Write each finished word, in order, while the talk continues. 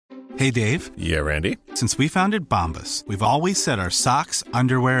Hey, Dave. Yeah, Randy. Since we founded Bombas, we've always said our socks,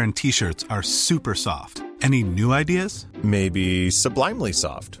 underwear, and T-shirts are super soft. Any new ideas? Maybe sublimely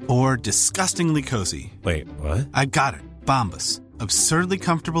soft. Or disgustingly cozy. Wait, what? I got it. Bombas. Absurdly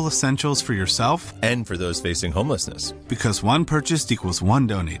comfortable essentials for yourself and for those facing homelessness. Because one purchased equals one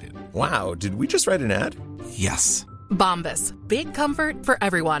donated. Wow, did we just write an ad? Yes. Bombas. Big comfort for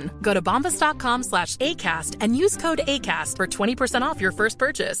everyone. Go to bombas.com/ACAST and use code ACAST for 20% off your first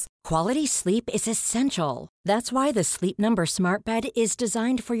purchase. Quality sleep is essential. That's why the Sleep Number Smart Bed is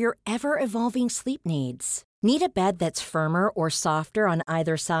designed for your ever-evolving sleep needs. Need a bed that's firmer or softer on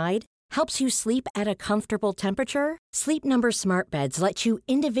either side? Helps you sleep at a comfortable temperature? Sleep Number Smart Beds let you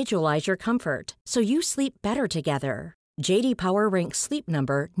individualize your comfort, so you sleep better together. J.D. Power ranks Sleep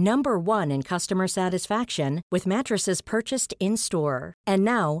Number number 1 in customer satisfaction with mattresses purchased in-store. And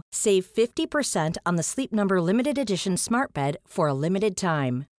now, save 50% on the Sleep Number Limited Edition Smart Bed for a limited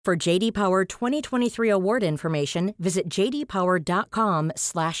time. For J.D. Power 2023 award information, visit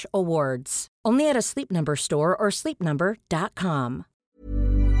jdpower.com/awards. Only at a Sleep Number store or sleepnumber.com.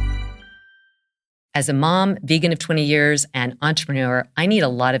 As a mom, vegan of 20 years, and entrepreneur, I need a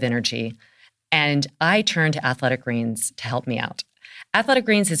lot of energy. And I turn to Athletic Greens to help me out. Athletic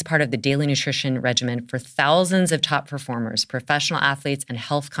Greens is part of the daily nutrition regimen for thousands of top performers, professional athletes, and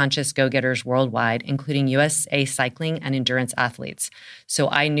health-conscious go-getters worldwide, including USA cycling and endurance athletes. So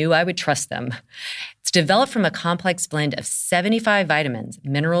I knew I would trust them. It's developed from a complex blend of 75 vitamins,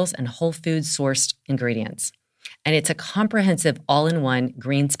 minerals, and whole food-sourced ingredients. And it's a comprehensive all-in-one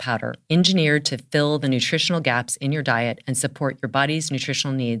greens powder engineered to fill the nutritional gaps in your diet and support your body's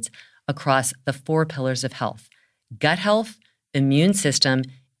nutritional needs across the 4 pillars of health: gut health, immune system,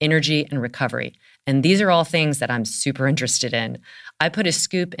 energy, and recovery. And these are all things that I'm super interested in. I put a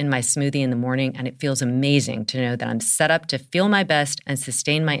scoop in my smoothie in the morning, and it feels amazing to know that I'm set up to feel my best and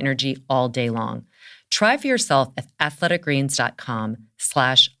sustain my energy all day long. Try for yourself at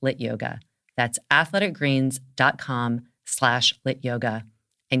athleticgreens.com/lityoga. That's athleticgreens.com/lityoga.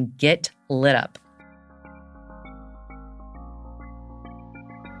 And get lit up.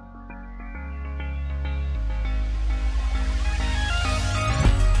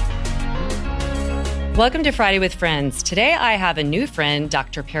 Welcome to Friday with Friends. Today I have a new friend,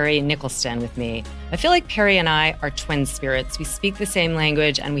 Dr. Perry Nickelston, with me. I feel like Perry and I are twin spirits. We speak the same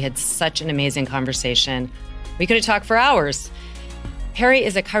language, and we had such an amazing conversation. We could have talked for hours. Perry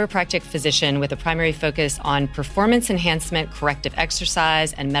is a chiropractic physician with a primary focus on performance enhancement, corrective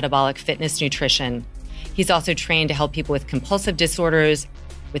exercise, and metabolic fitness nutrition. He's also trained to help people with compulsive disorders,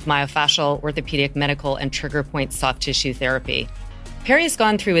 with myofascial, orthopedic, medical, and trigger point soft tissue therapy. Perry has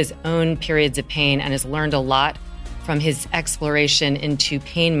gone through his own periods of pain and has learned a lot from his exploration into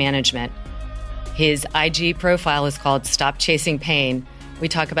pain management. His IG profile is called Stop Chasing Pain. We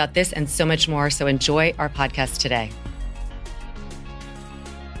talk about this and so much more, so enjoy our podcast today.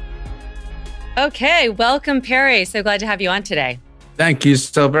 Okay, welcome, Perry. So glad to have you on today. Thank you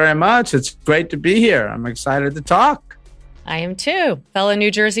so very much. It's great to be here. I'm excited to talk. I am too, fellow New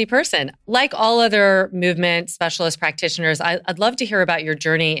Jersey person. Like all other movement specialist practitioners, I'd love to hear about your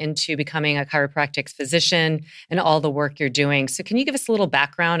journey into becoming a chiropractic physician and all the work you're doing. So can you give us a little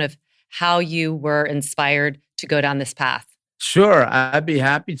background of how you were inspired to go down this path? Sure, I'd be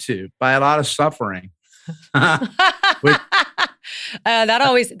happy to. By a lot of suffering. That's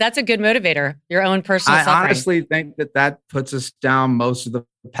a good motivator, your own personal suffering. I honestly think that puts us down most of the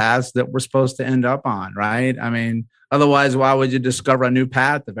paths that we're supposed to end up on, right? I mean, otherwise, why would you discover a new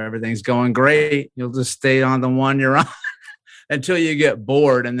path if everything's going great? You'll just stay on the one you're on until you get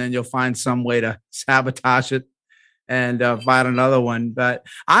bored, and then you'll find some way to sabotage it and find another one. But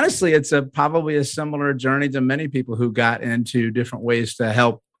honestly, it's probably a similar journey to many people who got into different ways to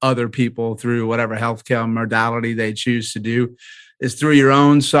help other people through whatever healthcare modality they choose to do. Is through your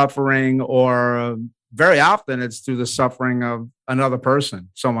own suffering, or very often it's through the suffering of another person,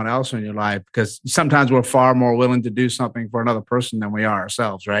 someone else in your life, because sometimes we're far more willing to do something for another person than we are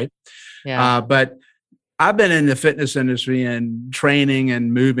ourselves, right? Yeah. But I've been in the fitness industry and training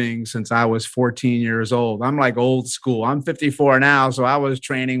and moving since I was 14 years old. I'm like old school. I'm 54 now, so I was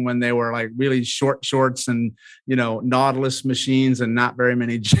training when they were like really short shorts and, Nautilus machines and not very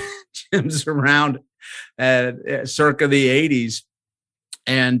many gyms around circa the 80s.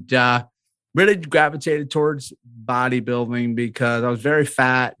 And really gravitated towards bodybuilding because I was very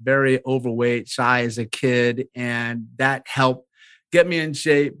fat, very overweight, shy as a kid. And that helped get me in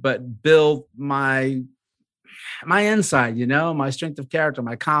shape, but build my inside, my strength of character,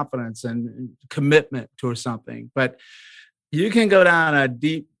 my confidence and commitment to something. But you can go down a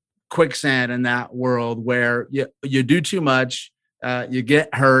deep quicksand in that world where you do too much you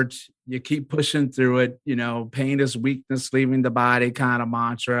get hurt, you keep pushing through it, pain is weakness, leaving the body kind of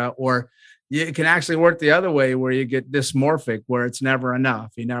mantra, or you can actually work the other way where you get dysmorphic, where it's never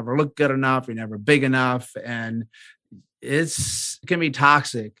enough. You never look good enough. You're never big enough. And it can be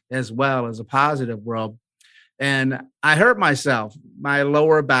toxic as well as a positive world. And I hurt myself, my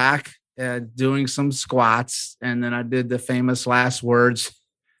lower back, doing some squats. And then I did the famous last words,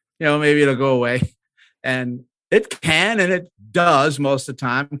 maybe it'll go away. And it can, and it does most of the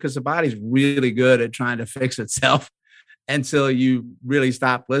time, because the body's really good at trying to fix itself until you really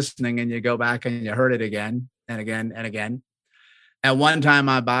stop listening and you go back and you hurt it again and again and again. At one time,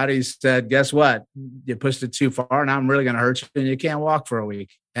 my body said, guess what? You pushed it too far, and I'm really going to hurt you, and you can't walk for a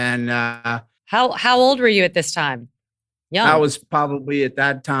week. And how old were you at this time? Young. I was probably at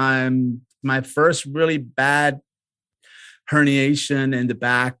that time, my first really bad herniation in the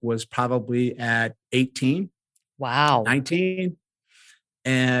back was probably at 18. Wow. 19.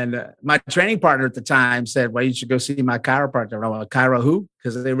 And my training partner at the time said, well, you should go see my chiropractor. I'm like, Chiro who?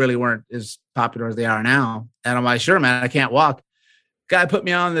 Because they really weren't as popular as they are now. And I'm like, sure, man, I can't walk. Guy put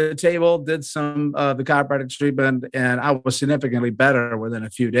me on the table, did some of the chiropractic treatment, and I was significantly better within a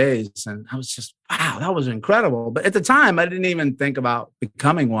few days. And I was just, wow, that was incredible. But at the time, I didn't even think about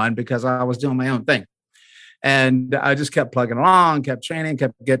becoming one because I was doing my own thing. And I just kept plugging along, kept training,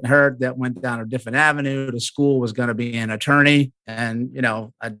 kept getting hurt. That went down a different avenue. The school was going to be an attorney. And,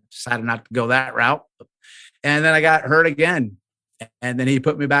 I decided not to go that route. And then I got hurt again. And then he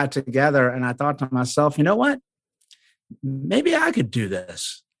put me back together. And I thought to myself, you know what? Maybe I could do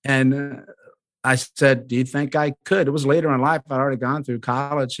this. And I said, do you think I could? It was later in life. I'd already gone through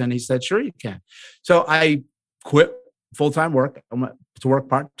college. And he said, sure, you can. So I quit full-time work. I went to work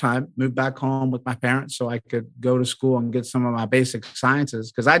part-time, moved back home with my parents so I could go to school and get some of my basic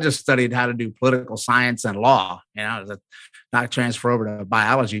sciences, because I just studied how to do political science and law, not transfer over to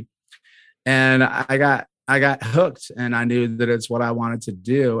biology. And I got hooked, and I knew that it's what I wanted to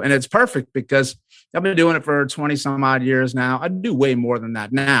do. And it's perfect because I've been doing it for 20 some odd years now. I do way more than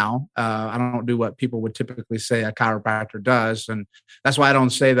that now. I don't do what people would typically say a chiropractor does. And that's why I don't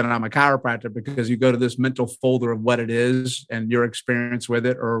say that I'm a chiropractor, because you go to this mental folder of what it is and your experience with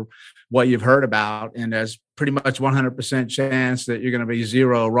it or what you've heard about. And there's pretty much 100% chance that you're going to be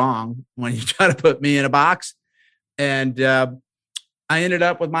zero wrong when you try to put me in a box. And I ended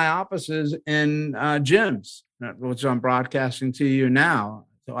up with my offices in gyms, which I'm broadcasting to you now.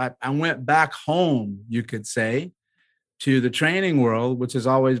 So I went back home, you could say, to the training world, which has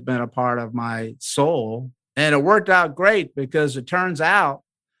always been a part of my soul. And it worked out great, because it turns out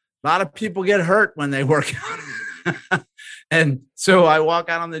a lot of people get hurt when they work out. And so I walk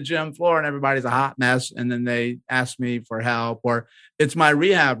out on the gym floor and everybody's a hot mess. And then they ask me for help, or it's my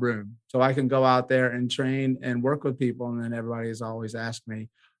rehab room. So I can go out there and train and work with people. And then everybody's always asked me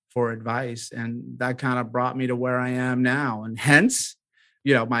for advice. And that kind of brought me to where I am now. And hence,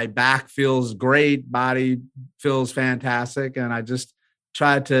 my back feels great, body feels fantastic. And I just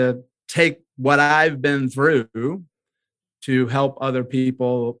try to take what I've been through to help other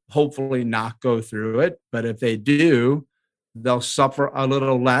people hopefully not go through it. But if they do, they'll suffer a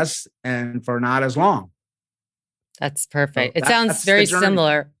little less and for not as long. That's perfect. So it sounds very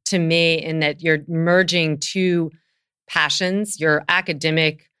similar to me in that you're merging two passions, your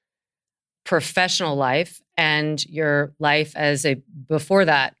academic professional life and your life as before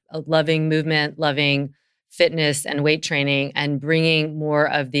that, loving movement, loving fitness and weight training, and bringing more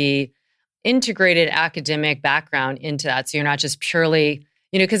of the integrated academic background into that. So you're not just purely,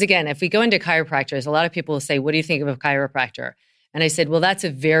 because again, if we go into chiropractors, a lot of people will say, what do you think of a chiropractor? And I said, well, that's a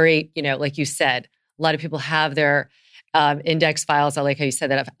very, like you said, a lot of people have their index files. I like how you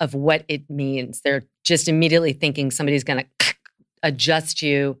said that of what it means. They're just immediately thinking somebody's going to adjust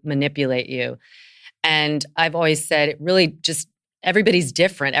you, manipulate you. And I've always said it really just, everybody's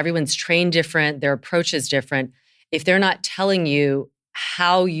different. Everyone's trained different. Their approach is different. If they're not telling you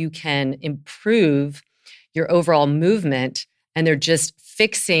how you can improve your overall movement and they're just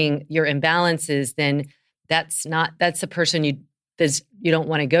fixing your imbalances, then that's a person you don't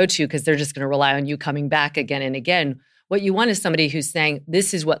want to go to, because they're just going to rely on you coming back again and again. What you want is somebody who's saying,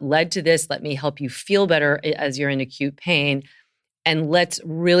 this is what led to this. Let me help you feel better as you're in acute pain. And let's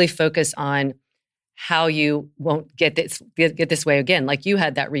really focus on how you won't get this way again. Like you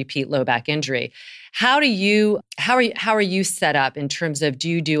had that repeat low back injury. How are you set up in terms of, do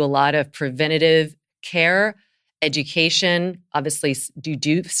you do a lot of preventative care, education? Obviously, do you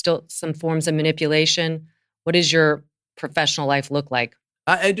do still some forms of manipulation? What does your professional life look like?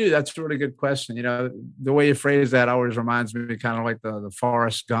 I do. That's a really good question. The way you phrase that always reminds me kind of like the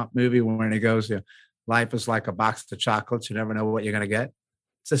Forrest Gump movie when he goes, Life is like a box of chocolates. You never know what you're going to get.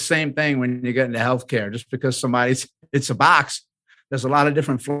 It's the same thing when you get into healthcare. Just because it's a box, there's a lot of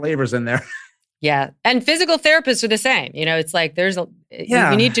different flavors in there. Yeah. And physical therapists are the same. It's like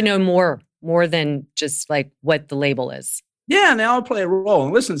you need to know more than just like what the label is. Yeah, and they all play a role.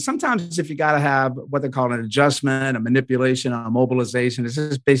 And listen, sometimes if you got to have what they call an adjustment, a manipulation, a mobilization, it's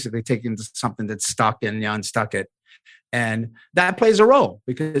just basically taking something that's stuck and you unstuck it. And that plays a role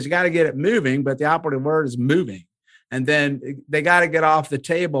because you got to get it moving, but the operative word is moving. And then they got to get off the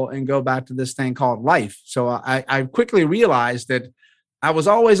table and go back to this thing called life. So I quickly realized that I was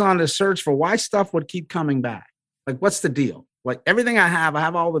always on the search for why stuff would keep coming back. Like, what's the deal? Like everything I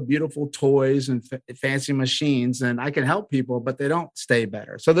have all the beautiful toys and fancy machines, and I can help people, but they don't stay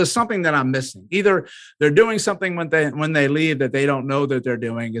better. So there's something that I'm missing. Either they're doing something when they leave that they don't know that they're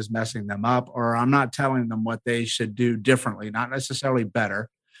doing is messing them up, or I'm not telling them what they should do differently, not necessarily better.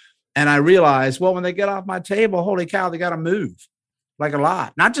 And I realized, well, when they get off my table, holy cow, they got to move like a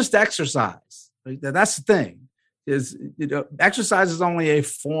lot, not just exercise. That's the thing is, exercise is only a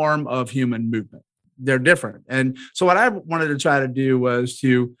form of human movement. They're different. And so what I wanted to try to do was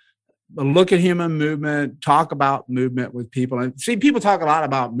to look at human movement, talk about movement with people. And see, people talk a lot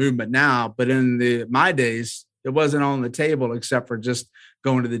about movement now, but in my days, it wasn't on the table except for just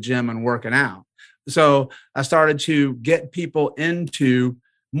going to the gym and working out. So I started to get people into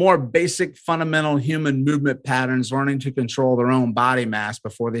more basic fundamental human movement patterns, learning to control their own body mass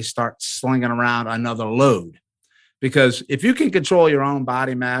before they start slinging around another load. Because if you can control your own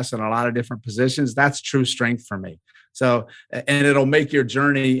body mass in a lot of different positions, that's true strength for me. So, and it'll make your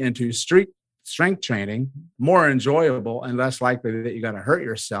journey into strength training more enjoyable and less likely that you're going to hurt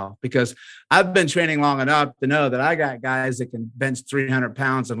yourself. Because I've been training long enough to know that I got guys that can bench 300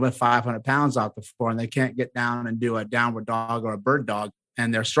 pounds and lift 500 pounds off the floor, and they can't get down and do a downward dog or a bird dog,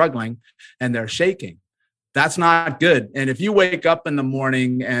 and they're struggling and they're shaking. That's not good. And if you wake up in the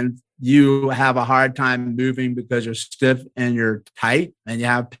morning and you have a hard time moving because you're stiff and you're tight and you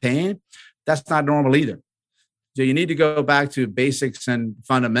have pain, that's not normal either. So you need to go back to basics and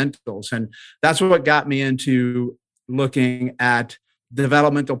fundamentals. And that's what got me into looking at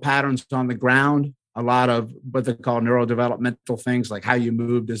developmental patterns on the ground, a lot of what they call neurodevelopmental things like how you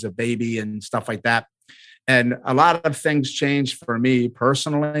moved as a baby and stuff like that. And a lot of things changed for me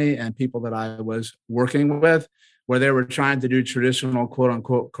personally and people that I was working with, where they were trying to do traditional quote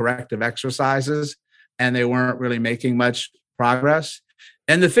unquote corrective exercises and they weren't really making much progress.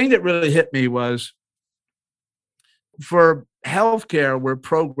 And the thing that really hit me was, for healthcare, we're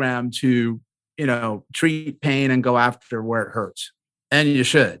programmed to, treat pain and go after where it hurts. And you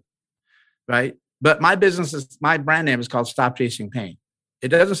should, right? But my brand name is called Stop Chasing Pain. It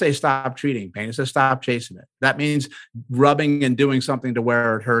doesn't say stop treating pain. It says stop chasing it. That means rubbing and doing something to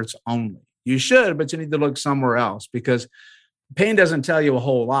where it hurts only. You should, but you need to look somewhere else because pain doesn't tell you a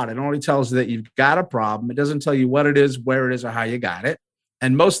whole lot. It only tells you that you've got a problem. It doesn't tell you what it is, where it is, or how you got it.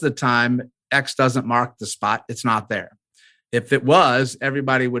 And most of the time, X doesn't mark the spot. It's not there. If it was,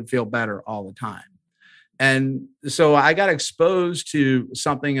 everybody would feel better all the time. And so I got exposed to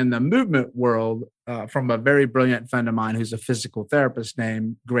something in the movement world from a very brilliant friend of mine who's a physical therapist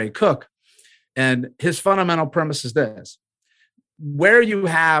named Gray Cook. And his fundamental premise is this: where you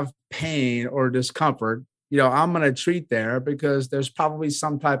have pain or discomfort, I'm going to treat there because there's probably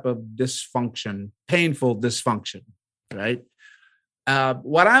some type of dysfunction, painful dysfunction, right?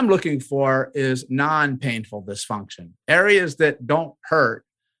 What I'm looking for is non-painful dysfunction, areas that don't hurt,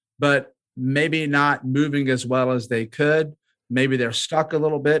 but maybe not moving as well as they could. Maybe they're stuck a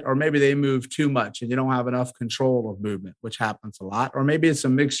little bit, or maybe they move too much and you don't have enough control of movement, which happens a lot. Or maybe it's a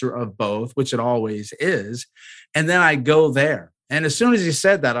mixture of both, which it always is. And then I go there. And as soon as he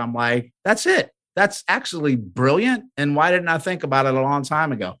said that, I'm like, that's it. That's actually brilliant. And why didn't I think about it a long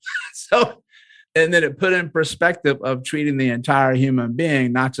time ago? And then it put in perspective of treating the entire human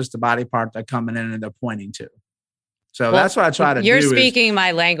being, not just the body part they're coming in and they're pointing to. So that's what I try to do. You're speaking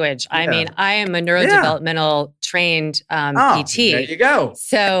my language. Yeah. I mean, I am a neurodevelopmental trained PT. There you go.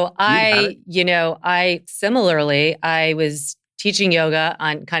 So I was teaching yoga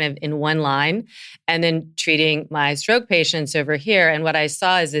on kind of in one line and then treating my stroke patients over here. And what I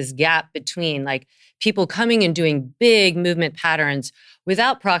saw is this gap between like people coming and doing big movement patterns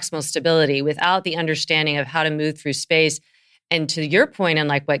without proximal stability, without the understanding of how to move through space. And to your point, and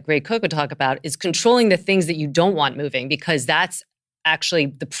like what Gray Cook would talk about, is controlling the things that you don't want moving, because that's actually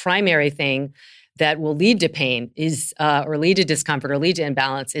the primary thing that will lead to pain or lead to discomfort or lead to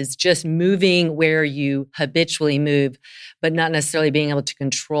imbalance, is just moving where you habitually move, but not necessarily being able to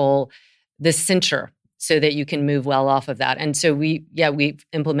control the center. so that you can move well off of that. And so we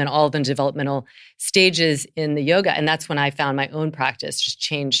implement all of the developmental stages in the yoga. And that's when I found my own practice just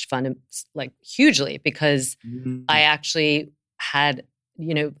changed hugely, because I actually had,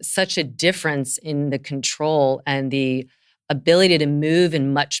 such a difference in the control and the ability to move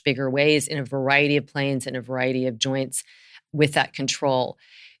in much bigger ways in a variety of planes and a variety of joints with that control.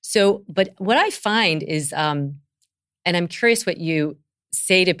 So, but what I find is, and I'm curious what you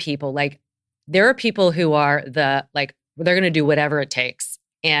say to people, like, there are people who are they're going to do whatever it takes,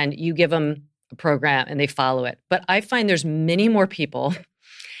 and you give them a program and they follow it. But I find there's many more people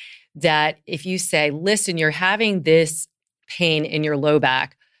that if you say, listen, you're having this pain in your low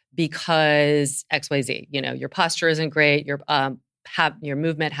back because XYZ, your posture isn't great, your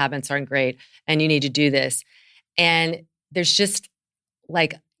movement habits aren't great, and you need to do this. And there's just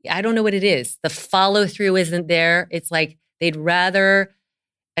I don't know what it is. The follow through isn't there. It's like they'd rather,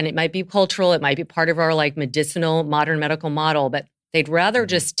 and it might be cultural, it might be part of our medicinal, modern medical model, but they'd rather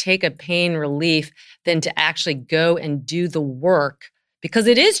just take a pain relief than to actually go and do the work, because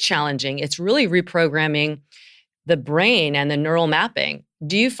it is challenging. It's really reprogramming the brain and the neural mapping.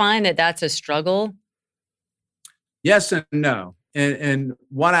 Do you find that that's a struggle? Yes and no. In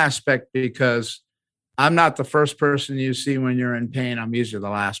one aspect, because I'm not the first person you see when you're in pain. I'm usually the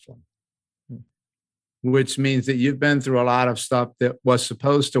last one, which means that you've been through a lot of stuff that was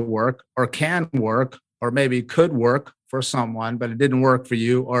supposed to work or can work or maybe could work for someone, but it didn't work for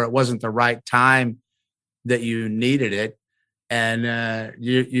you, or it wasn't the right time that you needed it. And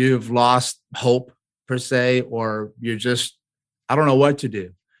you've lost hope per se, or you're just, I don't know what to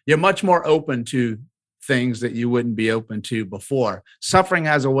do. You're much more open to things that you wouldn't be open to before. Suffering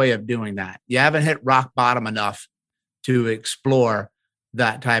has a way of doing that. You haven't hit rock bottom enough to explore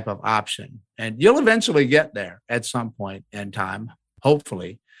that type of option. And you'll eventually get there at some point in time,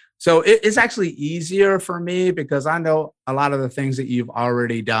 hopefully. So it's actually easier for me because I know a lot of the things that you've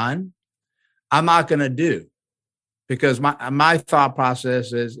already done, I'm not going to do. Because my thought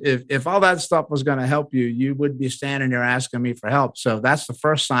process is if all that stuff was going to help you, you would be standing there asking me for help. So that's the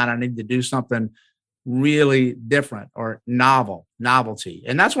first sign I need to do something really different or novelty.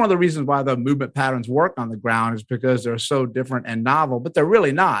 And that's one of the reasons why the movement patterns work on the ground, is because they're so different and novel, but they're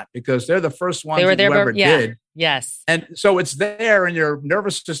really not, because they're the first ones that you ever did. Yes. And so it's there, and your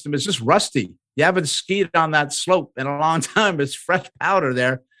nervous system is just rusty. You haven't skied on that slope in a long time. It's fresh powder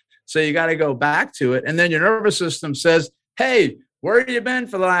there. So you got to go back to it. And then your nervous system says, hey, where have you been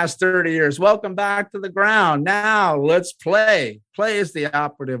for the last 30 years? Welcome back to the ground. Now let's play. Play is the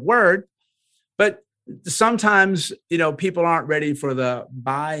operative word. But sometimes, people aren't ready for the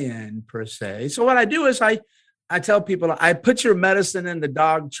buy-in per se. So what I do is I tell people, I put your medicine in the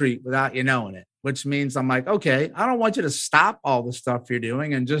dog treat without you knowing it, which means I'm like, okay, I don't want you to stop all the stuff you're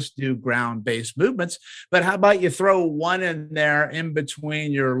doing and just do ground-based movements, but how about you throw one in there in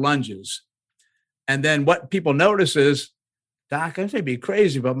between your lunges? And then what people notice is, Doc, I may be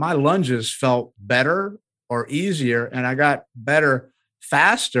crazy, but my lunges felt better or easier, and I got better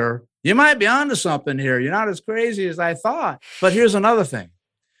faster. You might be onto something here. You're not as crazy as I thought. But here's another thing.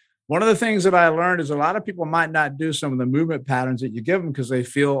 One of the things that I learned is a lot of people might not do some of the movement patterns that you give them because they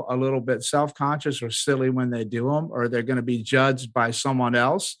feel a little bit self-conscious or silly when they do them, or they're going to be judged by someone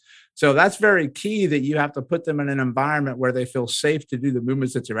else. So that's very key, that you have to put them in an environment where they feel safe to do the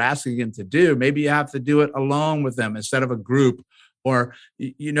movements that you're asking them to do. Maybe you have to do it alone with them instead of a group, or,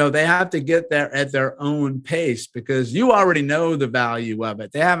 they have to get there at their own pace because you already know the value of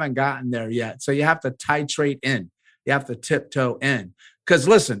it. They haven't gotten there yet. So you have to titrate in. You have to tiptoe in. Because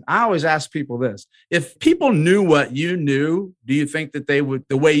listen, I always ask people this. If people knew what you knew, do you think that they would,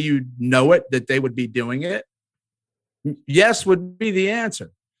 the way you know it, that they would be doing it? Yes would be the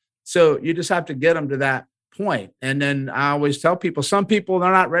answer. So you just have to get them to that point. And then I always tell people, some people,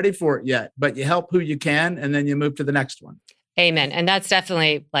 they're not ready for it yet, but you help who you can, and then you move to the next one. Amen. And that's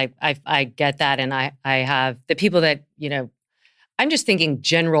definitely I get that. And I have the people that, I'm just thinking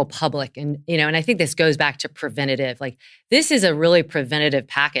general public, and, and I think this goes back to preventative. This is a really preventative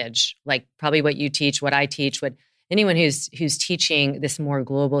package, probably what you teach, what I teach, what anyone who's teaching this more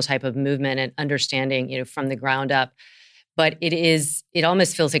global type of movement and understanding, from the ground up. But it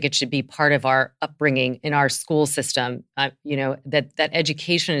almost feels like it should be part of our upbringing in our school system, that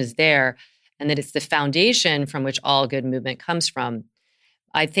education is there, and that it's the foundation from which all good movement comes from.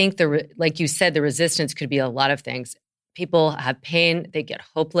 I think like you said, the resistance could be a lot of things. People have pain, they get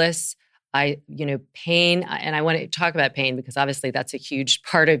hopeless. Pain, and I want to talk about pain because obviously that's a huge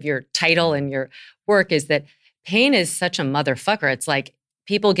part of your title and your work, is that pain is such a motherfucker. It's like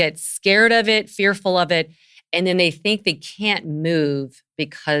people get scared of it, fearful of it, and then they think they can't move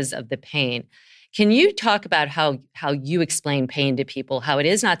because of the pain. Can you talk about how you explain pain to people, how it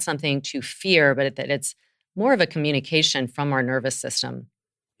is not something to fear, but that it's more of a communication from our nervous system?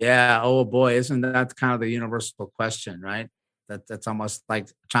 Yeah. Oh boy, isn't that kind of the universal question, right? That's almost like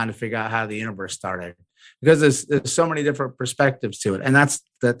trying to figure out how the universe started, because there's so many different perspectives to it, and that's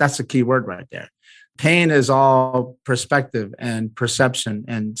the key word right there. Pain is all perspective and perception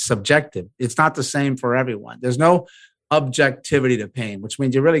and subjective. It's not the same for everyone. There's no objectivity to pain, which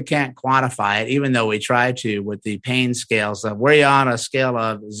means you really can't quantify it, even though we try to with the pain scales of where you're on a scale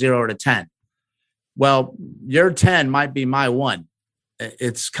of 0 to 10. Well, your 10 might be my 1.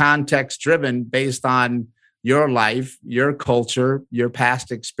 It's context driven based on your life, your culture, your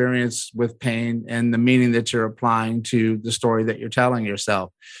past experience with pain, and the meaning that you're applying to the story that you're telling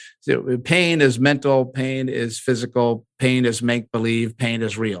yourself. So pain is mental, pain is physical, pain is make-believe, pain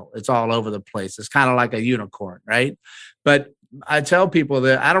is real. It's all over the place. It's kind of like a unicorn, right? But I tell people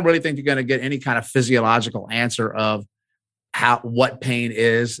that I don't really think you're going to get any kind of physiological answer of what pain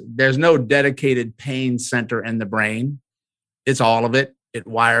is. There's no dedicated pain center in the brain. It's all of it. It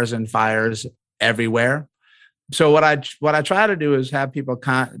wires and fires everywhere. So what I try to do is have people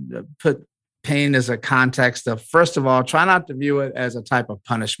put pain as a context of, first of all, try not to view it as a type of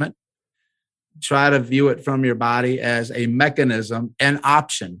punishment. Try to view it from your body as a mechanism, an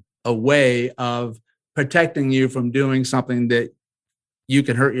option, a way of protecting you from doing something that you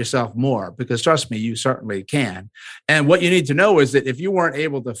can hurt yourself more, because trust me, you certainly can. And what you need to know is that if you weren't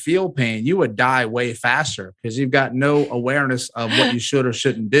able to feel pain, you would die way faster because you've got no awareness of what you should or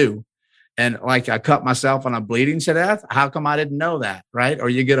shouldn't do. And like I cut myself and I'm bleeding to death. How come I didn't know that, right? Or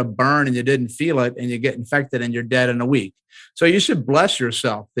you get a burn and you didn't feel it and you get infected and you're dead in a week. So you should bless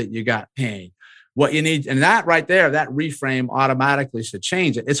yourself that you got pain. What you need, and that right there, that reframe automatically should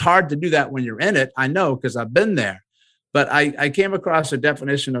change it. It's hard to do that when you're in it. I know, because I've been there. But I came across a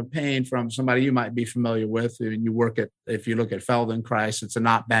definition of pain from somebody you might be familiar with. And if you look at Feldenkrais, it's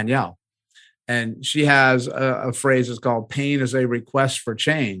Anat Baniel. And she has a phrase that's called pain is a request for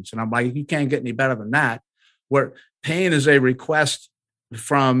change. And I'm like, you can't get any better than that, where pain is a request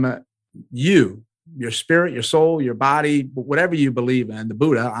from you, your spirit, your soul, your body, whatever you believe in, the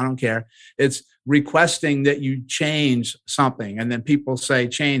Buddha, I don't care. It's requesting that you change something. And then people say,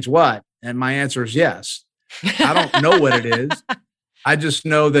 change what? And my answer is yes. I don't know what it is. I just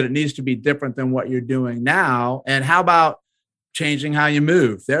know that it needs to be different than what you're doing now. And how about changing how you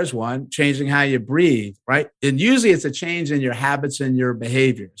move? There's one. Changing how you breathe, right? And usually it's a change in your habits and your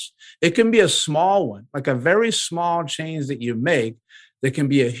behaviors. It can be a small one, like a very small change that you make that can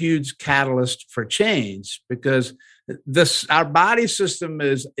be a huge catalyst for change, because our body system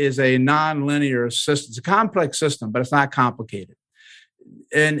is a nonlinear system. It's a complex system, but it's not complicated.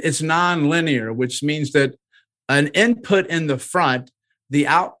 And it's nonlinear, which means that an input in the front, the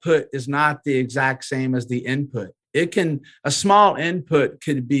output is not the exact same as the input. A small input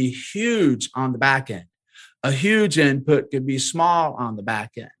could be huge on the back end. A huge input could be small on the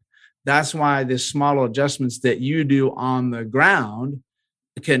back end. That's why the small adjustments that you do on the ground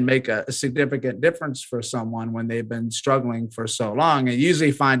can make a significant difference for someone when they've been struggling for so long. And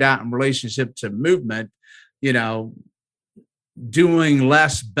usually find out in relationship to movement, doing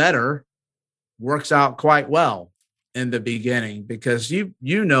less better works out quite well in the beginning, because you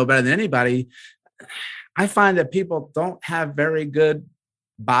know better than anybody. I find that people don't have very good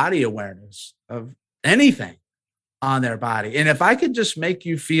body awareness of anything on their body. And if I could just make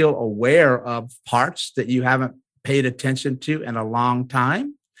you feel aware of parts that you haven't paid attention to in a long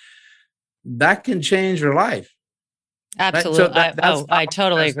time, that can change your life. Absolutely. Right? So I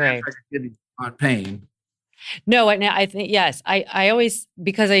totally agree. On pain. No, I think, yes. I always,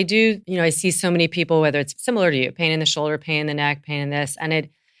 because I do, I see so many people, whether it's similar to you, pain in the shoulder, pain in the neck, pain in this, and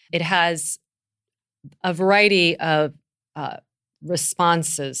it has a variety of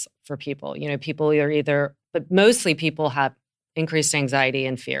responses for people. People are either, but mostly people have increased anxiety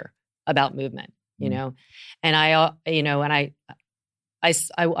and fear about movement, and I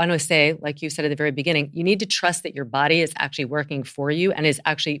want to say, like you said at the very beginning, you need to trust that your body is actually working for you and is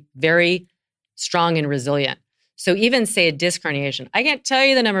actually very strong and resilient. So even say a disc herniation, I can't tell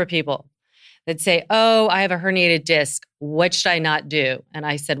you the number of people that say, oh, I have a herniated disc. What should I not do? And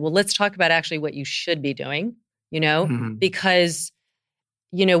I said, well, let's talk about actually what you should be doing, because,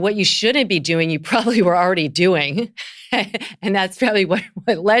 what you shouldn't be doing, you probably were already doing. And that's probably what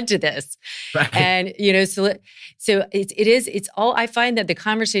led to this. Right. And, so it's all, I find that the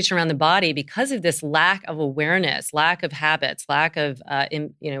conversation around the body, because of this lack of awareness, lack of habits, lack of,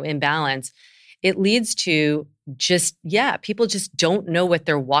 imbalance, it leads to people just don't know what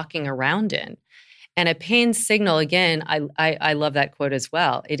they're walking around in. And a pain signal, again, I love that quote as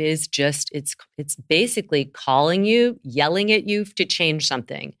well. It is just, it's basically calling you, yelling at you to change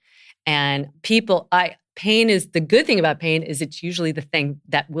something. And pain is, the good thing about pain is it's usually the thing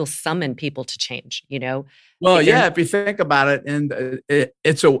that will summon people to change, you know? Well, if you think about it, and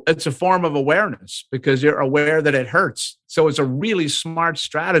it's a form of awareness because you're aware that it hurts. So it's a really smart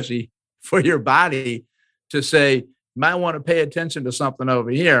strategy for your body to say, you might want to pay attention to something over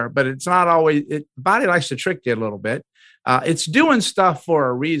here, but it's not always, the body likes to trick you a little bit. It's doing stuff for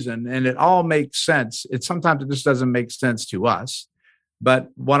a reason, and it all makes sense. Sometimes it just doesn't make sense to us.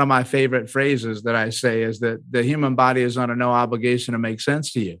 But one of my favorite phrases that I say is that the human body is under no obligation to make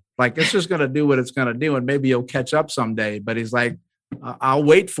sense to you. Like, it's just going to do what it's going to do, and maybe you'll catch up someday. But he's like, I'll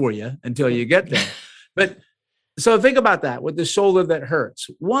wait for you until you get there. But so think about that with the shoulder that hurts.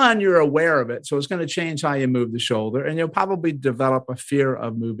 One, you're aware of it, so it's going to change how you move the shoulder, and you'll probably develop a fear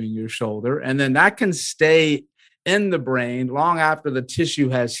of moving your shoulder. And then that can stay in the brain long after the tissue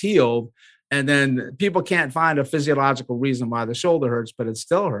has healed. And then people can't find a physiological reason why the shoulder hurts, but it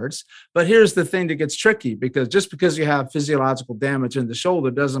still hurts. But here's the thing that gets tricky, because just because you have physiological damage in the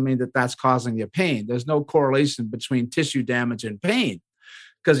shoulder doesn't mean that that's causing you pain. There's no correlation between tissue damage and pain,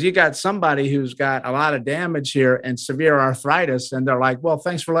 because you got somebody who's got a lot of damage here and severe arthritis, and they're like, well,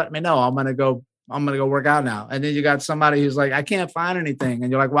 thanks for letting me know. I'm going to go work out now. And then you got somebody who's like, I can't find anything. And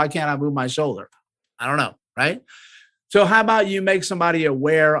you're like, why can't I move my shoulder? I don't know. Right. So how about you make somebody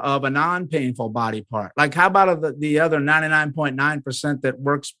aware of a non-painful body part? Like, how about the other 99.9% that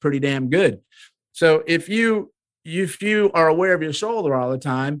works pretty damn good? So if you are aware of your shoulder all the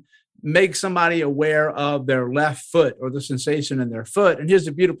time, make somebody aware of their left foot or the sensation in their foot. And here's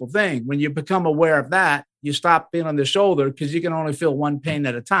the beautiful thing. When you become aware of that, you stop feeling the shoulder because you can only feel one pain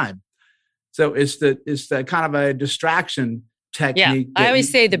at a time. So it's the kind of a distraction technique. Yeah, I always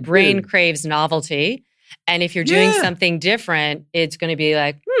say the brain craves novelty. And if you're doing something different, it's going to be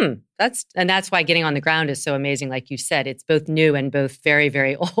like, that's why getting on the ground is so amazing. Like you said, it's both new and both very,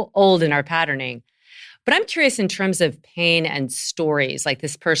 very old in our patterning. But I'm curious in terms of pain and stories, like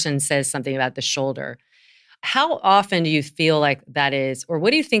this person says something about the shoulder. How often do you feel like that is, or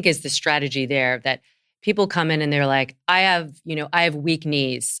what do you think is the strategy there, that people come in and they're like, I have weak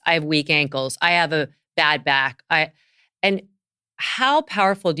knees, I have weak ankles, I have a bad back. And how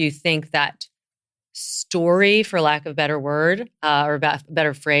powerful do you think that story, for lack of a better word, or a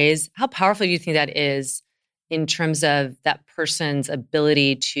better phrase, how powerful do you think that is in terms of that person's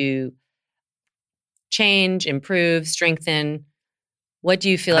ability to change, improve, strengthen? What do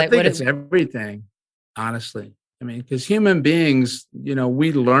you feel like? I think it's everything, honestly. I mean, because human beings,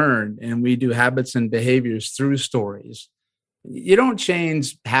 we learn and we do habits and behaviors through stories. You don't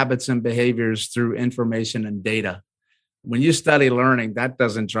change habits and behaviors through information and data. When you study learning, that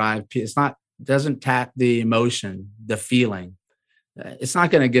doesn't doesn't tap the emotion, the feeling. It's not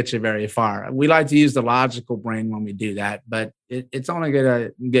going to get you very far. We like to use the logical brain when we do that, but it's only going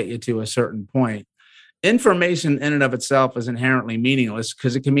to get you to a certain point. Information in and of itself is inherently meaningless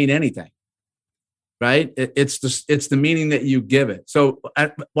because it can mean anything, right? It's the meaning that you give it. So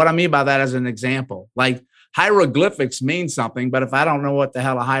what I mean by that as an example, like hieroglyphics mean something, but if I don't know what the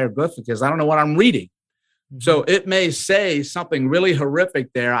hell a hieroglyphic is, I don't know what I'm reading. So it may say something really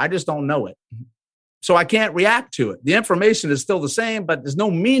horrific there. I just don't know it. So I can't react to it. The information is still the same, but there's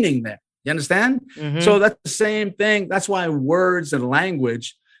no meaning there. You understand? Mm-hmm. So that's the same thing. That's why words and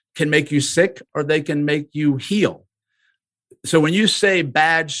language can make you sick or they can make you heal. So when you say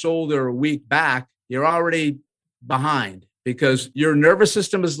bad shoulder or weak back, you're already behind because your nervous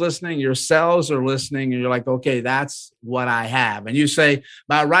system is listening, your cells are listening, and you're like, okay, that's what I have. And you say,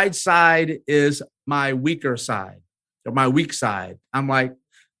 my right side is my weaker side or my weak side. I'm like,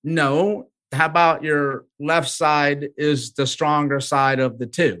 no, how about your left side is the stronger side of the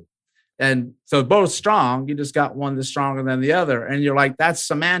two? And so both strong, you just got one that's stronger than the other. And you're like, that's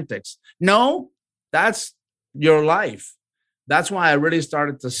semantics. No, that's your life. That's why I really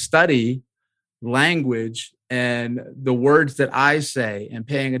started to study language and the words that I say and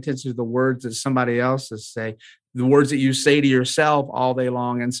paying attention to the words that somebody else say, the words that you say to yourself all day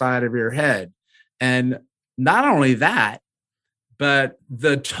long inside of your head. And not only that, but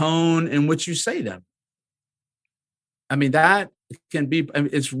the tone in which you say them. I mean, that can be,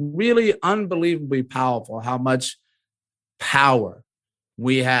 it's really unbelievably powerful how much power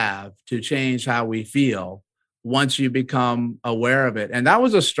we have to change how we feel once you become aware of it. And that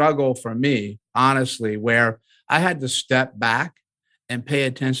was a struggle for me, honestly, where I had to step back and pay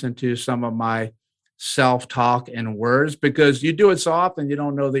attention to some of my self-talk and words, because you do it so often you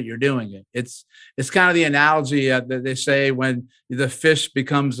don't know that you're doing it. It's kind of the analogy that they say when the fish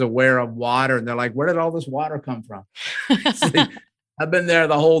becomes aware of water and they're like, where did all this water come from? Like, I've been there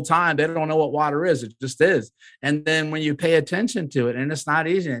the whole time. They don't know what water is. It just is. And then when you pay attention to it, and it's not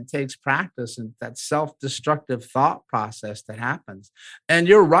easy, it takes practice and that self-destructive thought process that happens. And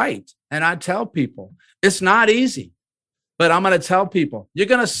you're right. And I tell people it's not easy, but I'm going to tell people you're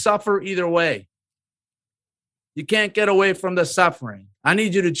going to suffer either way. You can't get away from the suffering. I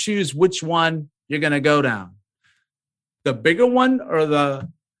need you to choose which one you're going to go down. The bigger one or the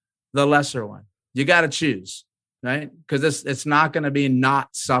lesser one. You got to choose, right? Because it's not going to be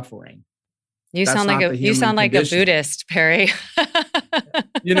not suffering. You sound like a Buddhist, Perry.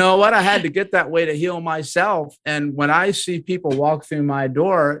 You know what? I had to get that way to heal myself. And when I see people walk through my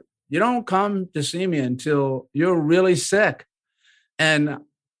door, you don't come to see me until you're really sick. And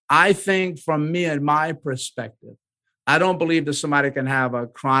I think from me and my perspective, I don't believe that somebody can have a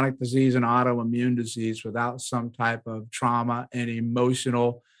chronic disease, an autoimmune disease, without some type of trauma and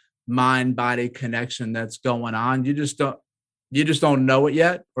emotional mind-body connection that's going on. You just don't know it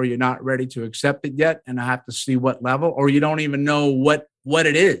yet, or you're not ready to accept it yet. And I have to see what level, or you don't even know what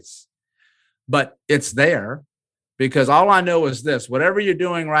it is, but it's there, because all I know is this: whatever you're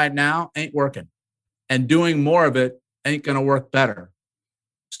doing right now ain't working, and doing more of it ain't going to work better.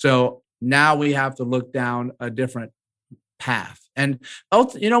 So now we have to look down a different path. And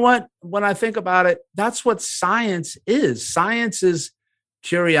you know what? When I think about it, that's what science is. Science is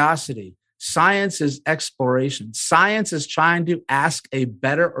curiosity. Science is exploration. Science is trying to ask a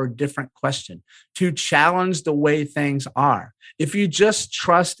better or different question, to challenge the way things are. If you just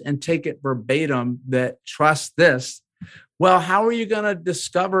trust and take it verbatim that trust this, well, how are you going to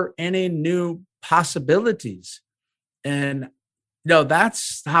discover any new possibilities? And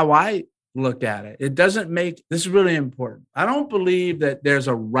that's how I look at it. It doesn't make, this is really important. I don't believe that there's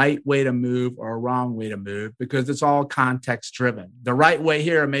a right way to move or a wrong way to move, because it's all context driven. The right way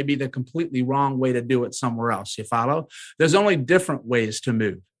here may be the completely wrong way to do it somewhere else. You follow? There's only different ways to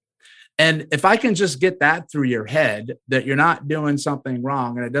move. And if I can just get that through your head, that you're not doing something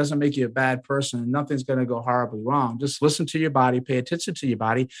wrong and it doesn't make you a bad person and nothing's going to go horribly wrong, just listen to your body, pay attention to your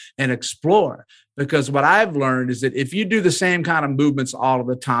body, and explore. Because what I've learned is that if you do the same kind of movements all of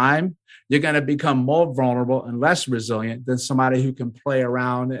the time, you're going to become more vulnerable and less resilient than somebody who can play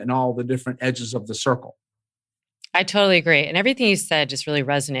around in all the different edges of the circle. I totally agree. And everything you said just really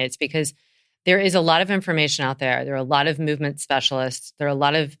resonates, because there is a lot of information out there. There are a lot of movement specialists. There are a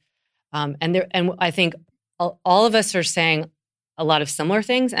lot of and I think all of us are saying a lot of similar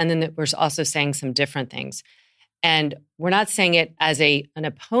things, and then we're also saying some different things. And we're not saying it as an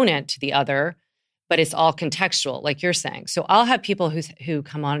opponent to the other, but it's all contextual, like you're saying. So I'll have people who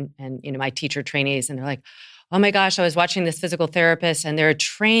come on, and my teacher trainees, and they're like, "Oh my gosh, I was watching this physical therapist, and they're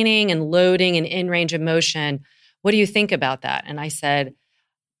training and loading and in range of motion. What do you think about that?" And I said,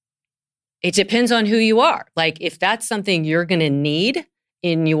 it depends on who you are. Like, if that's something you're going to need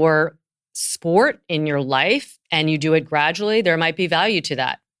in your sport, in your life, and you do it gradually, there might be value to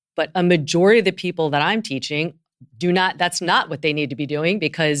that. But a majority of the people that I'm teaching that's not what they need to be doing,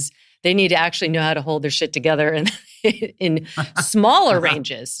 because they need to actually know how to hold their shit together in smaller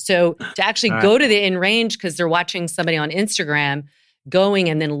ranges. So to actually go to the in range because they're watching somebody on Instagram going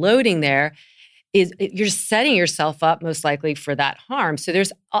and then loading there, you're setting yourself up most likely for that harm. So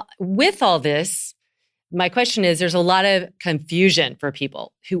there's, with all this, my question is, there's a lot of confusion for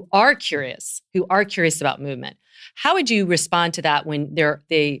people who are curious about movement. How would you respond to that when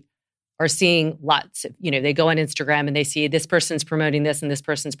they are seeing lots of, they go on Instagram and they see this person's promoting this and this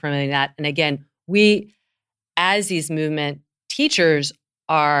person's promoting that. And again, we, as these movement teachers,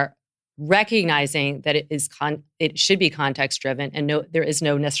 are recognizing that it should be context driven, and there is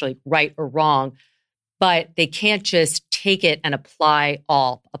no necessarily right or wrong, but they can't just take it and apply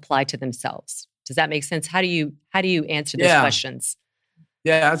to themselves. Does that make sense? How do you answer these questions?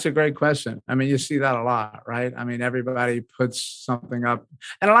 Yeah, that's a great question. I mean, you see that a lot, right? I mean, everybody puts something up,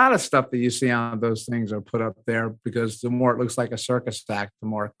 and a lot of stuff that you see on those things are put up there because the more it looks like a circus act, the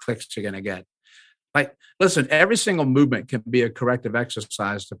more clicks you're going to get. Like, listen, every single movement can be a corrective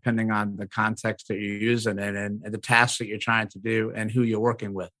exercise depending on the context that you're using and the task that you're trying to do and who you're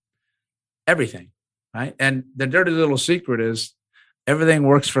working with. Everything, right? And the dirty little secret is everything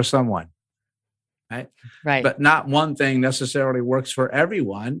works for someone. Right. But not one thing necessarily works for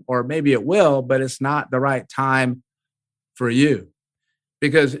everyone, or maybe it will, but it's not the right time for you,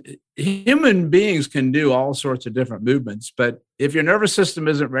 because human beings can do all sorts of different movements. But if your nervous system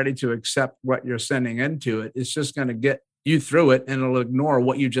isn't ready to accept what you're sending into it, it's just going to get you through it and it'll ignore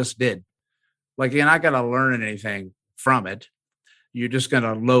what you just did. Like, you're not going to learn anything from it. You're just going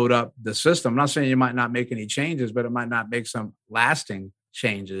to load up the system. I'm not saying you might not make any changes, but it might not make some lasting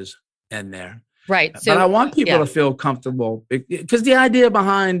changes in there. Right. So, but I want people to feel comfortable, because the idea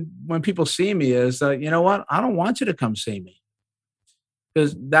behind when people see me is that, you know what, I don't want you to come see me,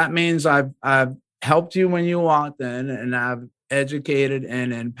 because that means I've helped you when you walked in, and I've educated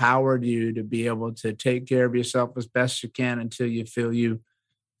and empowered you to be able to take care of yourself as best you can until you feel you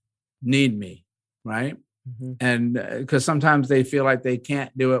need me. Right. Mm-hmm. And because sometimes they feel like they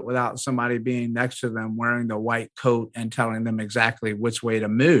can't do it without somebody being next to them wearing the white coat and telling them exactly which way to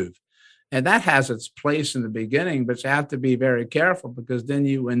move. And that has its place in the beginning, but you have to be very careful, because then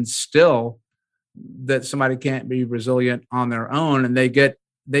you instill that somebody can't be resilient on their own, and they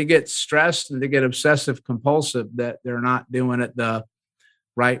get stressed and they get obsessive compulsive that they're not doing it the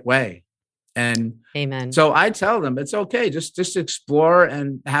right way. And amen. So I tell them it's okay, just explore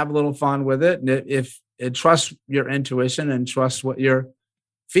and have a little fun with it. And if trust your intuition and trust what you're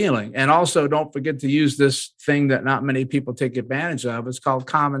feeling. And also don't forget to use this thing that not many people take advantage of. It's called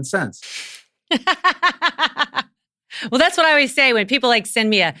common sense. Well, that's what I always say when people like send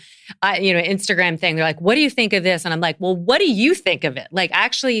me a Instagram thing. They're like, what do you think of this? And I'm like, well, what do you think of it? Like,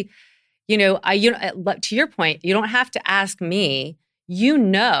 actually, to your point, you don't have to ask me,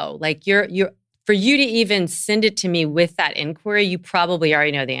 like for you to even send it to me with that inquiry, you probably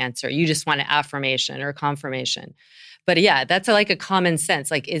already know the answer. You just want an affirmation or confirmation. But yeah, that's like a common sense.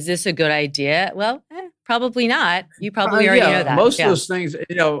 Like, is this a good idea? Well, probably not. You probably already know that. Most of those things,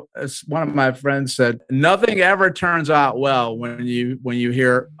 as one of my friends said, nothing ever turns out well when you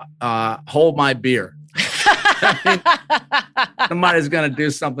hear, hold my beer. Somebody's going to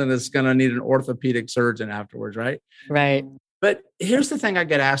do something that's going to need an orthopedic surgeon afterwards, right? Right. But here's the thing I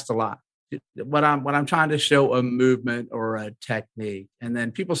get asked a lot. When I'm trying to show a movement or a technique, and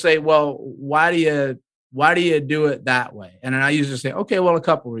then people say, well, why do you do it that way? And then I usually say, okay, well, a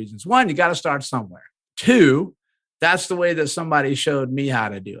couple of reasons. One, you got to start somewhere. Two, that's the way that somebody showed me how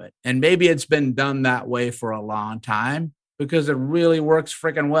to do it. And maybe it's been done that way for a long time because it really works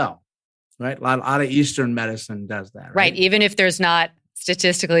freaking well, right? A lot of Eastern medicine does that, right? Even if there's not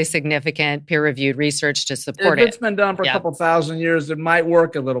statistically significant peer-reviewed research to support it. If it's been done for a couple thousand years, it might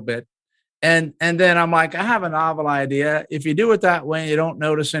work a little bit. And then I'm like, I have a novel idea. If you do it that way, you don't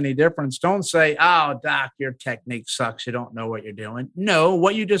notice any difference. Don't say, oh, doc, your technique sucks. You don't know what you're doing. No,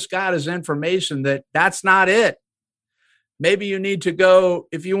 what you just got is information that's not it. Maybe you need to go,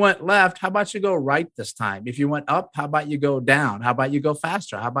 if you went left, how about you go right this time? If you went up, how about you go down? How about you go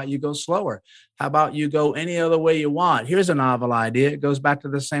faster? How about you go slower? How about you go any other way you want? Here's a novel idea. It goes back to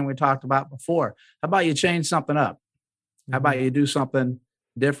the same we talked about before. How about you change something up? How about you do something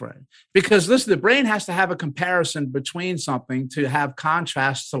different? Because listen, the brain has to have a comparison between something to have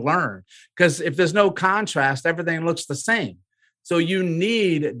contrast to learn. Because if there's no contrast, everything looks the same. So you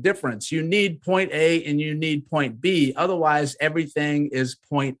need difference. You need point A and you need point B. Otherwise, everything is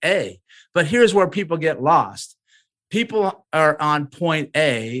point A. But here's where people get lost. People are on point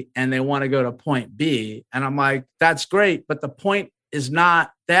A and they want to go to point B. And I'm like, that's great. But the point is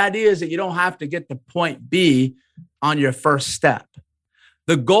not, the idea is that you don't have to get to point B on your first step.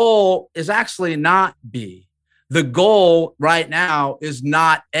 The goal is actually not B. The goal right now is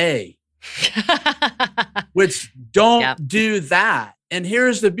not A. Which don't do that. And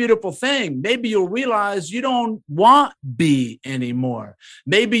here's the beautiful thing. Maybe you'll realize you don't want B anymore.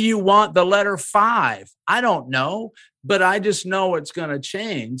 Maybe you want the letter 5. I don't know, but I just know it's going to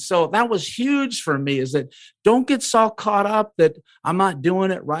change. So that was huge for me, is that don't get so caught up that I'm not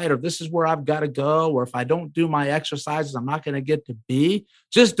doing it right, or this is where I've got to go, or if I don't do my exercises, I'm not going to get to B.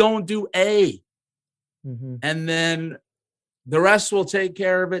 Just don't do A. Mm-hmm. And then the rest will take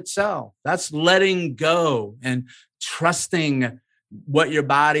care of itself. That's letting go and trusting what your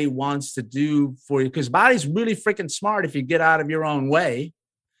body wants to do for you. Because body's really freaking smart if you get out of your own way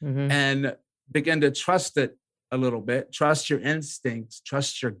and begin to trust it a little bit. Trust your instincts,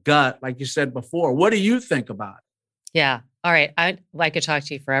 trust your gut, like you said before. What do you think about it? Yeah. All right. I could talk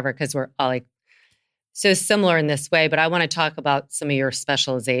to you forever because we're all like so similar in this way, but I want to talk about some of your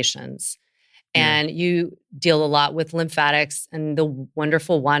specializations. And you deal a lot with lymphatics and the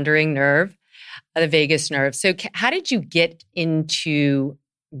wonderful wandering nerve, the vagus nerve. So how did you get into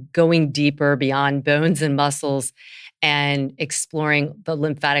going deeper beyond bones and muscles and exploring the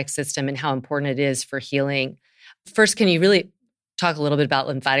lymphatic system and how important it is for healing? First, can you really talk a little bit about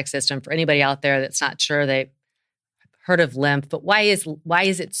lymphatic system for anybody out there that's not sure they've heard of lymph, but why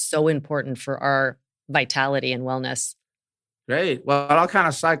is it so important for our vitality and wellness? Great. Well, I'll kind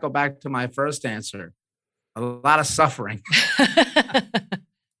of cycle back to my first answer. A lot of suffering.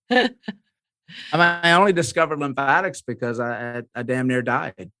 I mean, I only discovered lymphatics because I damn near